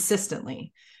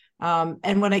consistently.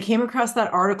 And when I came across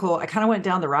that article, I kind of went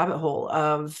down the rabbit hole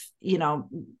of,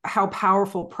 how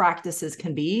powerful practices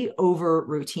can be over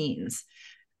routines.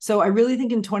 So I really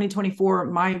think in 2024,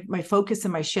 my focus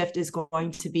and my shift is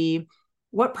going to be,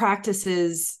 what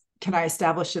practices can I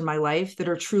establish in my life that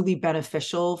are truly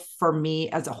beneficial for me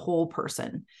as a whole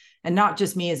person, and not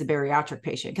just me as a bariatric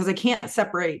patient? Because I can't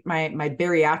separate my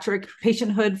bariatric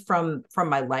patienthood from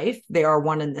my life. They are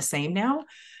one and the same now.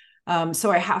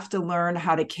 So I have to learn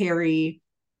how to carry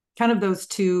kind of those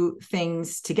two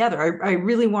things together. I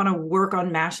really want to work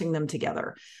on mashing them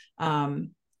together,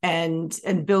 and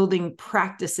building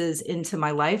practices into my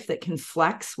life that can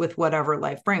flex with whatever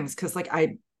life brings. Because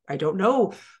I don't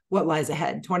know what lies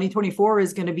ahead. 2024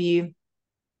 is going to be,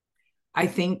 I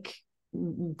think,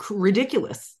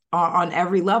 ridiculous on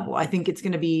every level. I think it's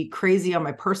going to be crazy on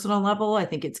my personal level. I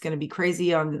think it's going to be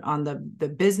crazy on the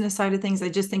business side of things. I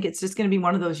just think it's just going to be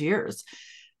one of those years.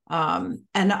 And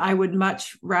I would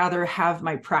much rather have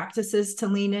my practices to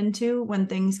lean into when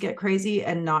things get crazy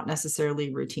and not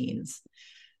necessarily routines.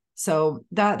 So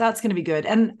that's going to be good.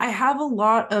 And I have a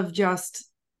lot of just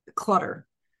clutter.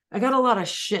 I got a lot of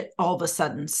shit all of a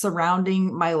sudden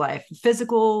surrounding my life,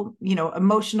 physical,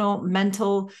 emotional,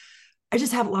 mental. I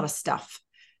just have a lot of stuff.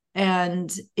 And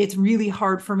it's really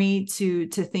hard for me to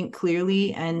think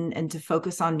clearly and to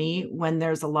focus on me when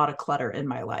there's a lot of clutter in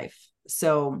my life.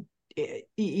 So,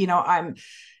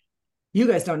 you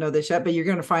guys don't know this yet, but you're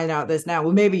going to find out this now.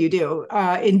 Well, maybe you do.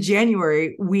 In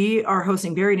January,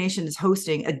 Berry Nation is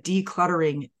hosting a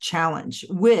decluttering challenge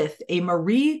with a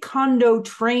Marie Kondo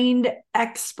trained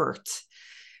expert.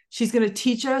 She's going to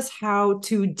teach us how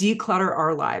to declutter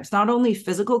our lives, not only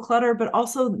physical clutter, but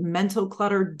also mental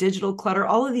clutter, digital clutter,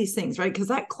 all of these things, right? Because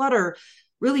that clutter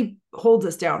really holds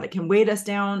us down. It can weight us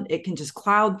down. It can just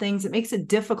cloud things. It makes it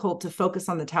difficult to focus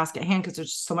on the task at hand because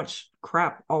there's so much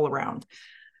crap all around.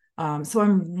 So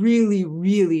I'm really,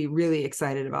 really, really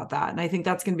excited about that. And I think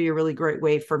that's going to be a really great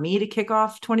way for me to kick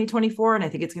off 2024. And I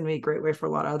think it's going to be a great way for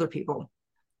a lot of other people.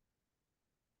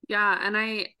 Yeah.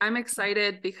 And I'm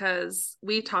excited because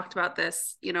we talked about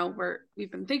this,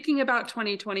 we've been thinking about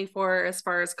 2024 as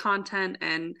far as content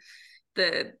and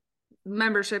the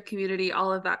membership community,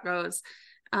 all of that goes.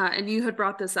 And you had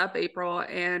brought this up, April,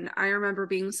 and I remember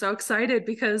being so excited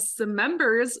because the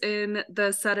members in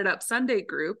the Set It Up Sunday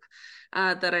group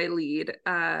that I lead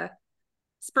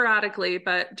sporadically,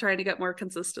 but trying to get more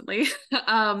consistently,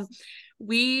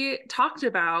 we talked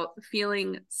about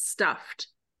feeling stuffed,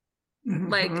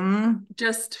 like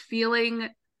just feeling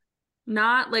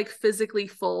not like physically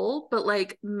full, but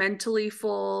like mentally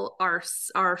full.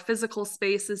 Our physical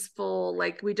space is full.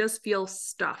 Like we just feel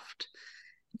stuffed.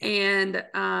 And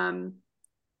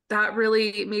that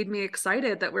really made me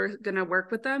excited that we're going to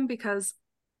work with them, because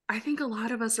I think a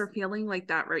lot of us are feeling like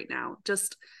that right now,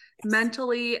 just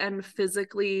mentally and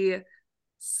physically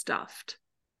stuffed.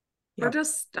 Yep. We're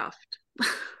just stuffed.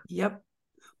 Yep.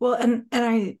 Well,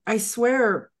 and I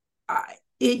swear,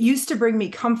 it used to bring me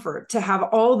comfort to have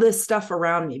all this stuff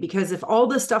around me, because if all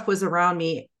this stuff was around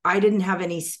me, I didn't have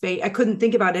any space. I couldn't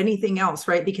think about anything else,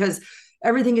 right? Because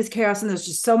everything is chaos and there's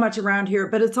just so much around here.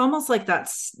 But it's almost like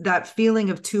that feeling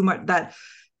of too much,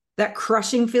 that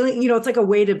crushing feeling, it's like a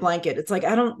weighted blanket. It's like,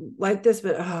 I don't like this,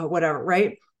 but whatever,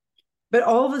 right? But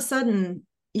all of a sudden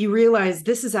you realize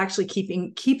this is actually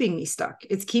keeping me stuck.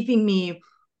 It's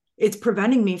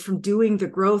preventing me from doing the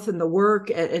growth and the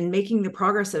work and making the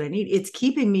progress that I need. It's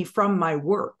keeping me from my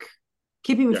work,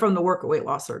 from the work of weight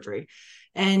loss surgery.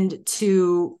 And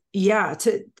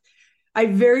I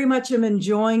very much am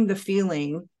enjoying the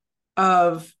feeling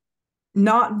of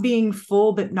not being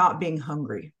full, but not being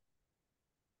hungry.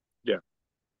 Yeah.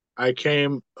 I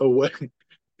came away.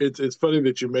 It's funny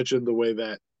that you mentioned the way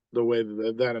that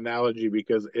analogy,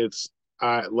 because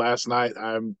last night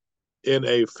I'm in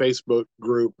a Facebook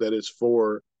group that is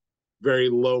for very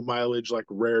low mileage, like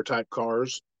rare type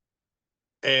cars.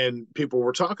 And people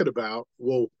were talking about,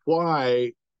 well,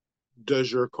 why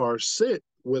does your car sit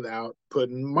without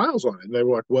putting miles on it? And they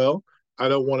were like, well, I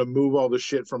don't want to move all the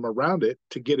shit from around it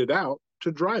to get it out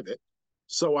to drive it.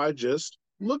 So I just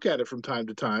look at it from time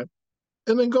to time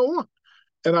and then go on.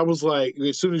 And I was like,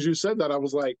 as soon as you said that, I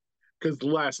was like, because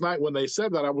last night when they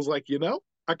said that, I was like,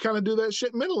 I kind of do that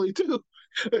shit mentally too.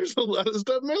 There's a lot of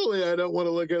stuff mentally I don't want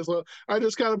to look at. So I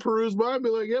just kind of peruse by and be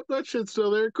like, yep, that shit's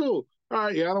still there. Cool. All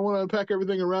right. Yeah, I don't want to unpack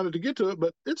everything around it to get to it,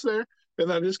 but it's there.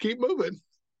 And I just keep moving.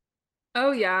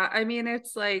 Oh yeah. I mean,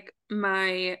 it's like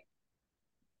my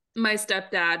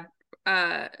stepdad,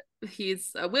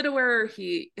 he's a widower.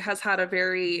 He has had a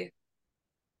very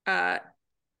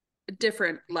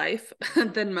different life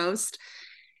than most.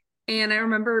 And I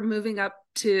remember moving up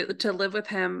to live with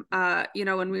him,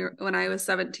 when I was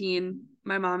 17,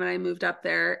 my mom and I moved up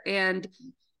there, and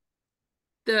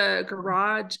the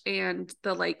garage and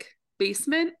the like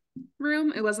basement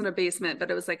room, it wasn't a basement,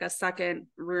 but it was like a second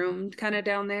room kind of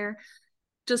down there,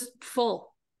 just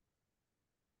full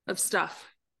of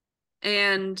stuff.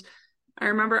 And I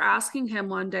remember asking him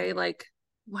one day, like,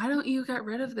 why don't you get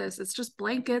rid of this? It's just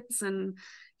blankets and,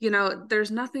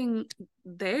 there's nothing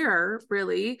there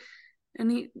really. And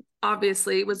he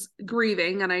obviously was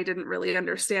grieving, and I didn't really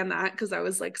understand that because I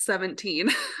was like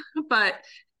 17. But,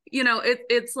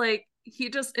 it's like he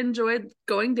just enjoyed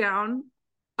going down.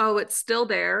 Oh, it's still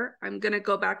there. I'm going to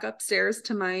go back upstairs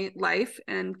to my life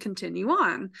and continue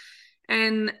on.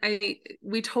 And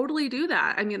we totally do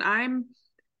that. I mean, I'm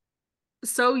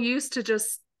so used to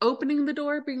just opening the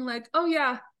door, being like, oh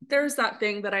yeah, there's that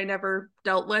thing that I never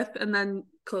dealt with, and then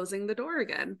closing the door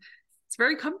again. It's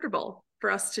very comfortable for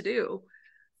us to do.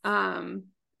 And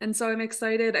so I'm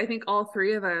excited. I think all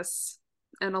three of us,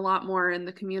 and a lot more in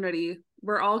the community,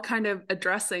 we're all kind of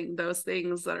addressing those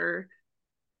things that are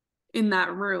in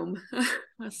that room,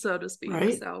 so to speak.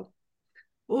 Right. So,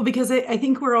 well, because I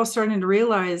think we're all starting to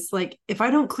realize, like, if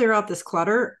I don't clear out this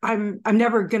clutter, I'm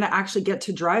never going to actually get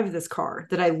to drive this car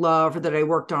that I love or that I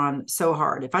worked on so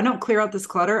hard. If I don't clear out this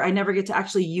clutter, I never get to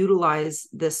actually utilize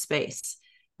this space,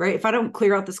 right? If I don't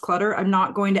clear out this clutter, I'm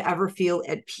not going to ever feel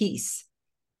at peace.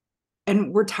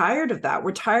 And we're tired of that.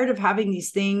 We're tired of having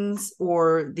these things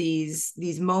or these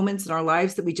moments in our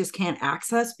lives that we just can't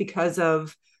access because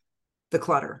of the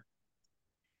clutter.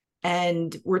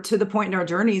 And we're to the point in our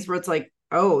journeys where it's like,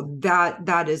 oh,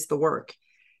 that is the work.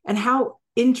 And how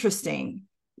interesting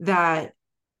that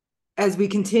as we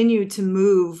continue to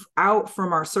move out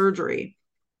from our surgery,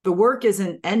 the work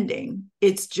isn't ending.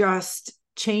 It's just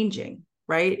changing,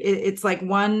 right? It's like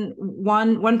one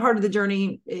part of the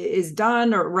journey is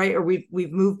done, or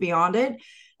we've moved beyond it.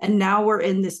 And now we're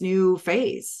in this new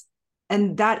phase.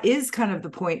 And that is kind of the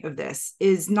point of this,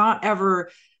 is not ever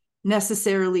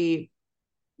necessarily,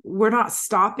 we're not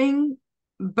stopping,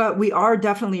 but we are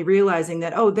definitely realizing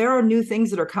that, oh, there are new things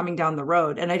that are coming down the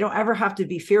road. And I don't ever have to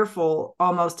be fearful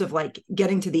almost of like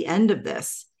getting to the end of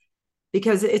this,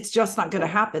 because it's just not going to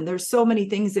happen. There's so many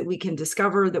things that we can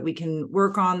discover, that we can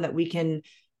work on, that we can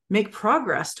make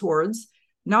progress towards,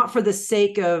 not for the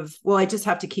sake of, well, I just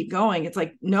have to keep going. It's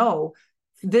like, no,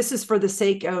 this is for the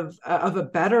sake of a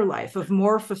better life, of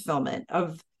more fulfillment,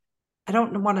 of, I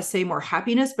don't want to say more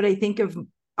happiness, but I think of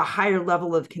a higher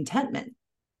level of contentment.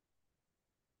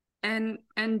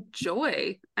 And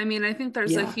joy. I mean, I think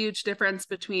there's a huge difference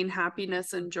between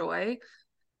happiness and joy.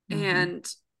 Mm-hmm.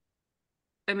 And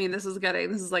I mean, this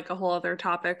is like a whole other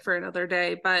topic for another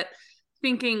day, but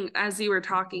thinking, as you were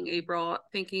talking, April,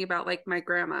 thinking about like my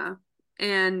grandma,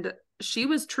 and she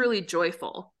was truly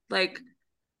joyful, like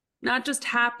not just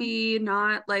happy,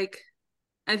 not like,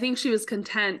 I think she was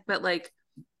content, but like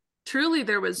truly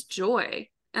there was joy.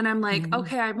 And I'm like, mm-hmm.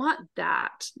 Okay, I want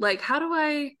that. Like, how do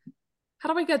I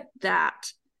get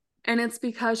that? And it's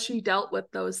because she dealt with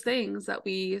those things that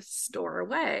we store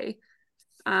away.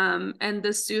 And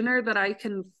the sooner that I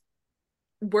can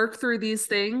work through these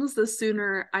things, the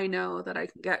sooner I know that I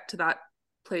can get to that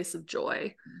place of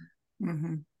joy.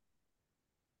 Mm-hmm.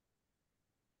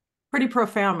 Pretty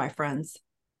profound, my friends.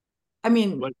 I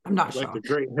mean, I'm not shocked. Like the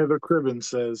great Heather Cribbins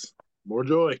says, more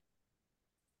joy.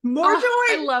 More joy.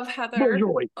 I love Heather. More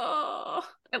joy. Oh,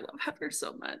 I love Heather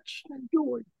so much. More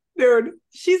joy. Dude,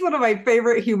 she's one of my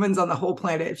favorite humans on the whole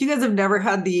planet. If you guys have never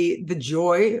had the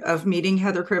joy of meeting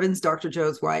Heather Cribbins, Dr.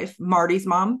 Joe's wife, Marty's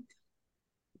mom,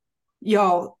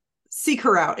 y'all seek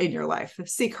her out in your life.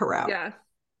 Seek her out. Yeah.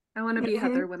 I want to be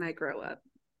Heather when I grow up.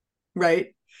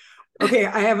 Right. Okay.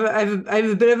 I have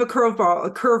a bit of a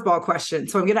curveball question.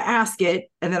 So I'm going to ask it,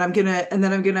 and then I'm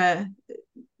going to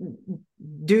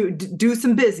do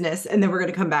some business, and then we're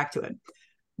going to come back to it.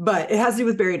 But it has to do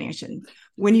with Berry Nation.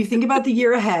 When you think about the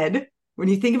year ahead,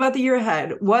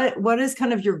 what is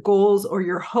kind of your goals or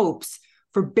your hopes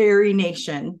for Berry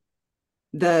Nation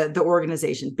the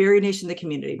organization, Berry Nation, the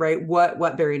community, right?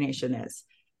 What Berry Nation is.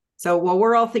 So while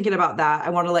we're all thinking about that,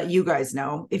 I want to let you guys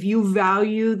know, if you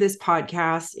value this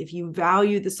podcast, if you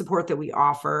value the support that we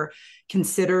offer,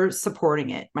 consider supporting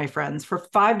it, my friends. For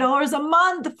 $5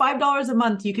 a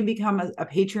month, you can become a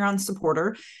Patreon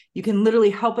supporter. You can literally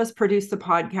help us produce the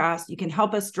podcast. You can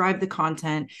help us drive the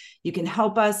content. You can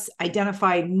help us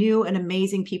identify new and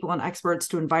amazing people and experts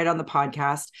to invite on the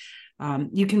podcast.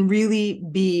 You can really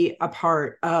be a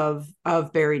part of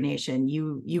Berry Nation.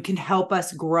 You can help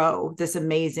us grow this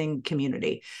amazing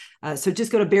community. So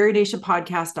just go to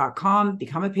berrynationpodcast.com,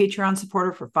 become a Patreon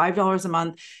supporter for $5 a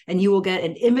month, and you will get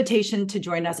an invitation to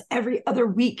join us every other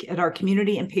week at our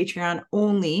community and Patreon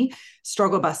only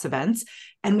Struggle Bus events.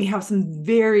 And we have some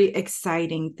very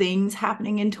exciting things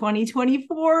happening in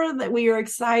 2024 that we are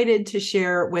excited to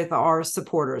share with our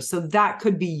supporters. So that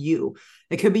could be you.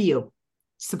 It could be you.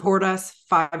 Support us,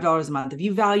 $5 a month. If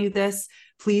you value this,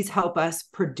 please help us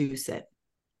produce it.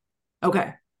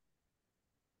 Okay.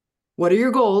 What are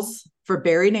your goals for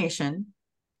Berry Nation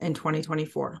in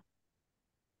 2024?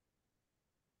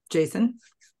 Jason,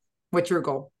 what's your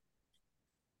goal?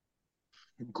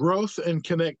 Growth and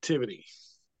connectivity.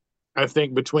 I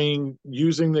think between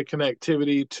using the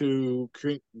connectivity to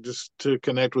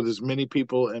connect with as many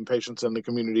people and patients in the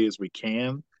community as we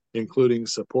can, including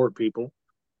support people.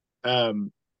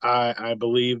 I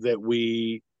believe that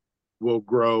we will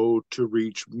grow to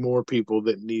reach more people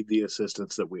that need the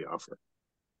assistance that we offer.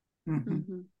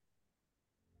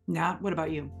 Nat, what about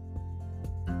you?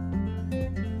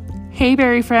 Hey,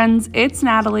 Berry friends, it's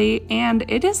Natalie, and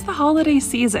it is the holiday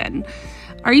season.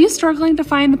 Are you struggling to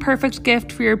find the perfect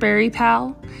gift for your Berry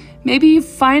pal? Maybe you've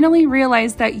finally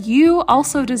realized that you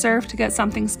also deserve to get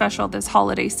something special this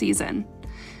holiday season.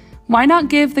 Why not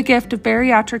give the gift of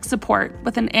bariatric support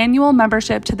with an annual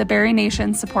membership to the Berry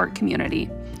Nation support community?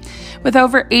 With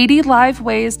over 80 live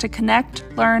ways to connect,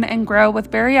 learn, and grow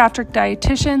with bariatric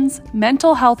dietitians,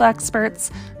 mental health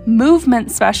experts,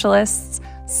 movement specialists,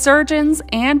 surgeons,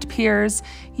 and peers,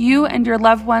 you and your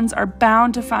loved ones are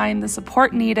bound to find the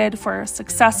support needed for a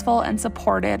successful and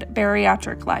supported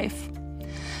bariatric life.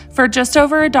 For just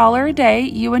over $1 a day,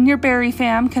 you and your Berry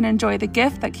fam can enjoy the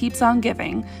gift that keeps on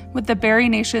giving with the Berry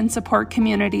Nation Support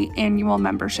Community Annual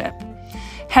Membership.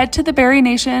 Head to the Berry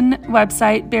Nation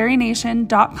website,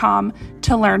 berrynation.com,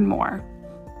 to learn more.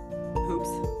 Hoops.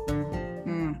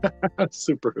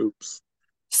 Super hoops.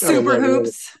 Super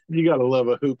hoops. You gotta love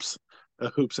a hoops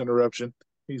interruption.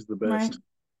 He's the best. Right.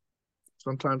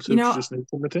 Sometimes hoops just need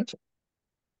some attention.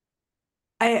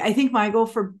 I think my goal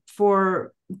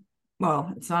for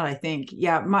well, it's not, I think.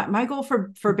 Yeah, my goal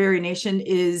for Berry Nation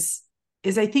is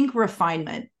I think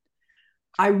refinement.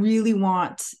 I really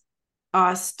want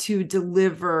us to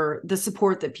deliver the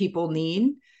support that people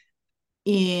need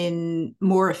in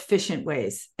more efficient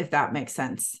ways, if that makes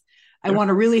sense. I want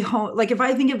to really like, if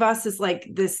I think of us as like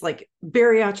this like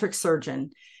bariatric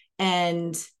surgeon,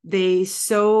 and they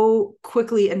so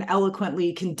quickly and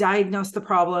eloquently can diagnose the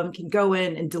problem, can go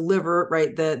in and deliver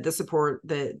right the support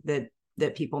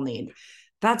that people need.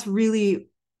 That's really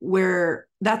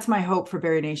that's my hope for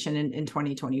Berry Nation in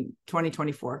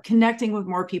 2024, connecting with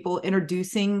more people,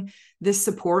 introducing this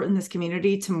support in this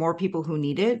community to more people who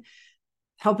need it,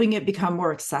 helping it become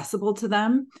more accessible to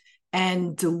them,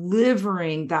 and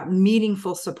delivering that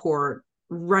meaningful support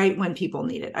right when people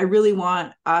need it. I really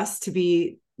want us to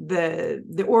be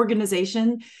the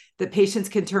organization that patients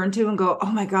can turn to and go,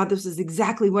 oh my God, this is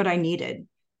exactly what I needed.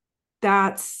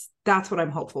 That's what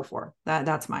I'm hopeful for.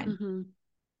 That's mine.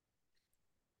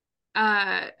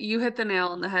 You hit the nail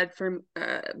on the head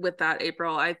with that,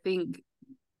 April. I think,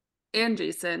 and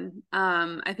Jason,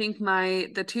 I think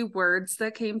the two words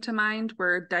that came to mind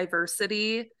were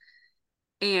diversity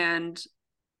and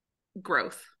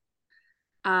growth.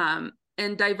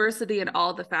 And diversity in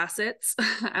all the facets.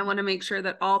 I want to make sure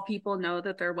that all people know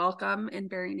that they're welcome in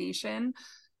Berry Nation.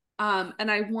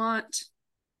 And I want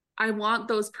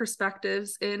those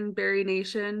perspectives in Berry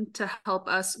Nation to help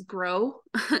us grow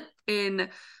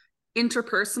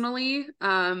interpersonally,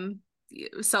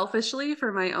 selfishly,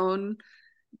 for my own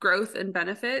growth and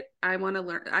benefit. I want to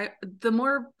learn. The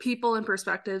more people and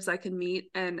perspectives I can meet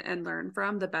and learn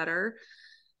from, the better.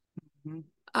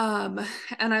 And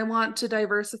I want to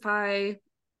diversify,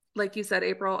 like you said,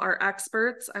 April, our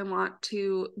experts. I want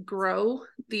to grow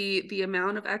the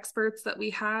amount of experts that we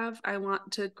have. I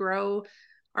want to grow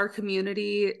our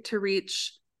community to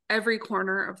reach every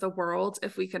corner of the world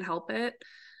if we can help it.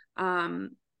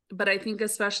 But I think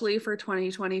especially for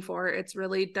 2024, it's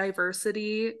really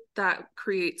diversity that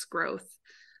creates growth.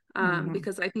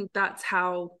 Because I think that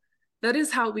is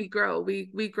how we grow.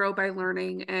 We grow by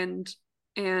learning and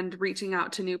and reaching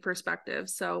out to new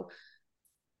perspectives. So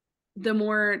the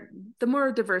more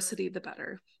diversity, the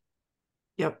better.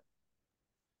 Yep.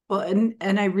 Well,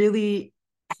 and I really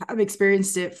have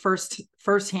experienced it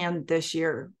firsthand this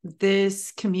year.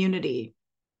 This community,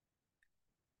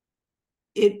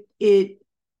 it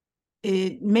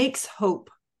makes hope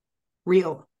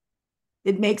real.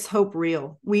 It makes hope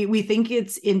real. We think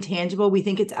it's intangible. We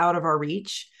think it's out of our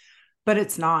reach, but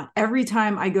it's not. Every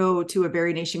time I go to a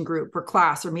Berry Nation group or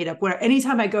class or meetup,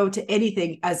 anytime I go to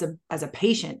anything as a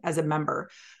patient, as a member,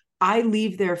 I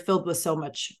leave there filled with so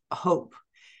much hope.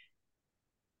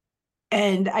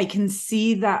 And I can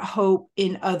see that hope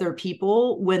in other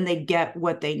people when they get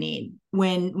what they need,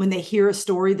 when they hear a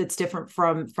story that's different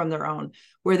from their own,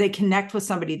 where they connect with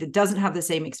somebody that doesn't have the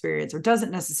same experience or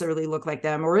doesn't necessarily look like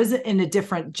them or isn't in a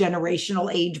different generational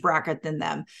age bracket than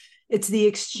them. It's the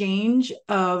exchange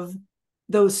of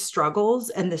those struggles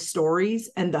and the stories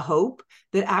and the hope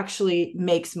that actually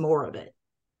makes more of it.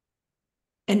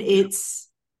 And it's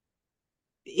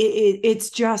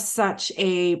just such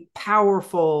a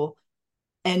powerful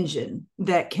engine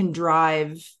that can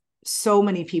drive so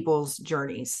many people's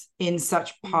journeys in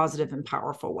such positive and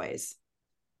powerful ways.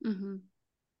 Mm-hmm.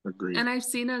 Agreed. And I've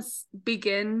seen us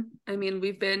begin. I mean,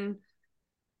 we've been,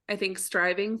 I think,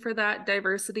 striving for that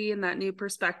diversity and that new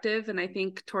perspective. And I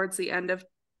think towards the end of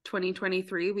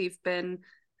 2023, we've been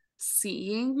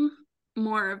seeing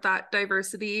more of that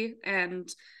diversity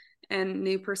and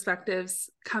new perspectives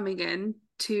coming in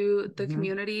to the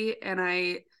community. And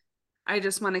I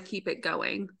just want to keep it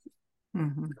going. I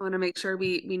want to make sure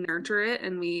we nurture it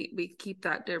and we keep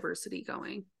that diversity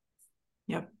going.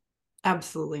 Yep,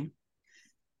 absolutely.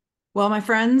 Well, my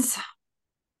friends,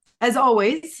 as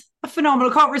always, a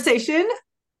phenomenal conversation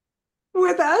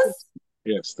with us.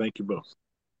 Yes, thank you both.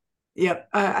 Yep.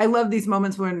 I love these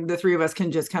moments when the three of us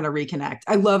can just kind of reconnect.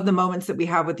 I love the moments that we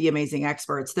have with the amazing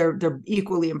experts. They're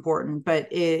equally important, but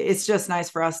it's just nice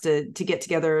for us to get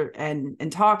together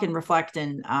and talk and reflect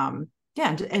and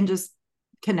and just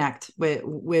connect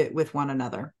with one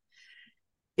another.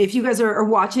 If you guys are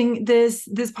watching this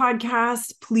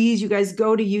podcast, please, you guys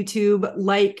go to YouTube,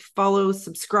 like, follow,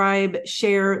 subscribe,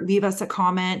 share, leave us a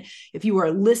comment. If you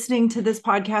are listening to this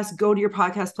podcast, go to your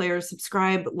podcast player,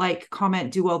 subscribe, like,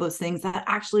 comment, do all those things. That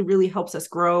actually really helps us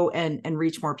grow and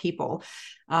reach more people.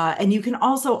 And you can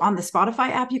also, on the Spotify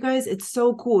app, you guys, it's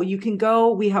so cool. You can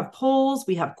go, we have polls,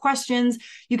 we have questions.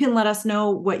 You can let us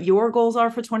know what your goals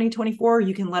are for 2024.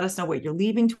 You can let us know what you're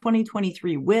leaving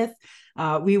 2023 with.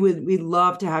 We'd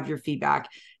love to have your feedback.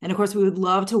 And of course, we would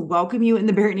love to welcome you in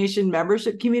the Berry Nation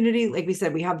membership community. Like we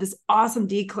said, we have this awesome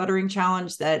decluttering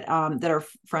challenge that our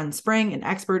friend Spring, an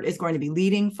expert, is going to be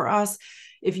leading for us.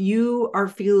 If you are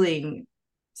feeling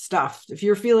stuffed, if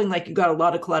you're feeling like you got a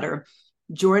lot of clutter,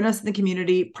 join us in the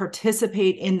community,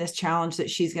 participate in this challenge that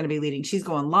she's going to be leading. She's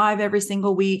going live every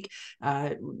single week.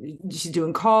 She's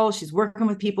doing calls. She's working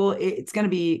with people. It's going to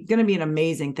be an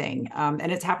amazing thing. And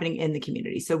it's happening in the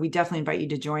community. So we definitely invite you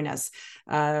to join us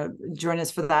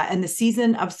for that. And the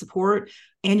season of support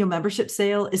annual membership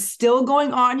sale is still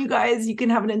going on, you guys. You can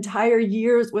have an entire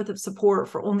year's worth of support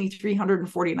for only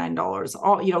 $349,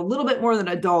 a little bit more than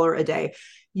 $1 a day.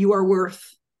 You are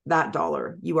worth that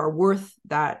dollar. You are worth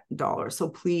that dollar. So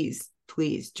please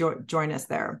join us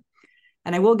there.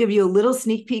 And I will give you a little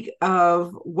sneak peek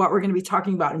of what we're going to be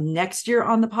talking about next year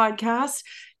on the podcast.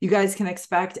 You guys can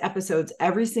expect episodes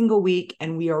every single week,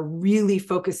 and we are really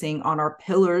focusing on our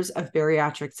pillars of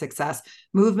bariatric success: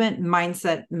 movement,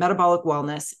 mindset, metabolic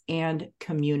wellness, and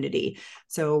community.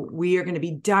 So we are going to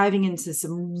be diving into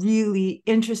some really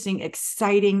interesting,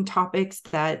 exciting topics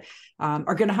that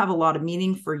are going to have a lot of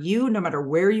meaning for you, no matter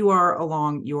where you are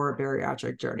along your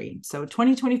bariatric journey. So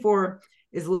 2024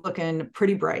 is looking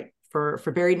pretty bright for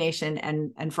Berry Nation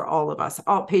and for all of us,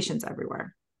 all patients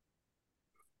everywhere.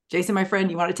 Jason, my friend,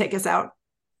 you want to take us out?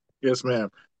 Yes, ma'am.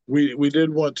 We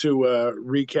did want to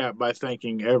recap by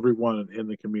thanking everyone in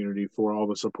the community for all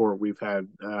the support we've had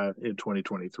in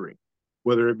 2023.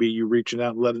 Whether it be you reaching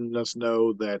out and letting us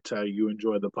know that you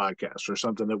enjoy the podcast, or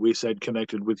something that we said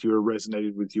connected with you or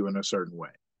resonated with you in a certain way.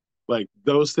 Like,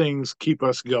 those things keep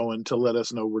us going to let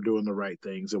us know we're doing the right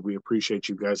things, and we appreciate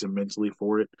you guys immensely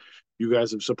for it. You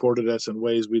guys have supported us in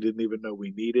ways we didn't even know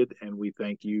we needed, and we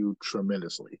thank you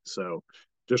tremendously. So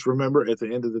just remember, at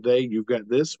the end of the day, you've got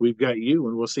this, we've got you,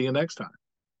 and we'll see you next time.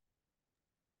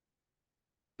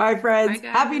 Bye, friends. Bye,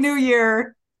 Happy New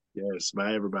Year. Yes,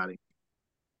 bye, everybody.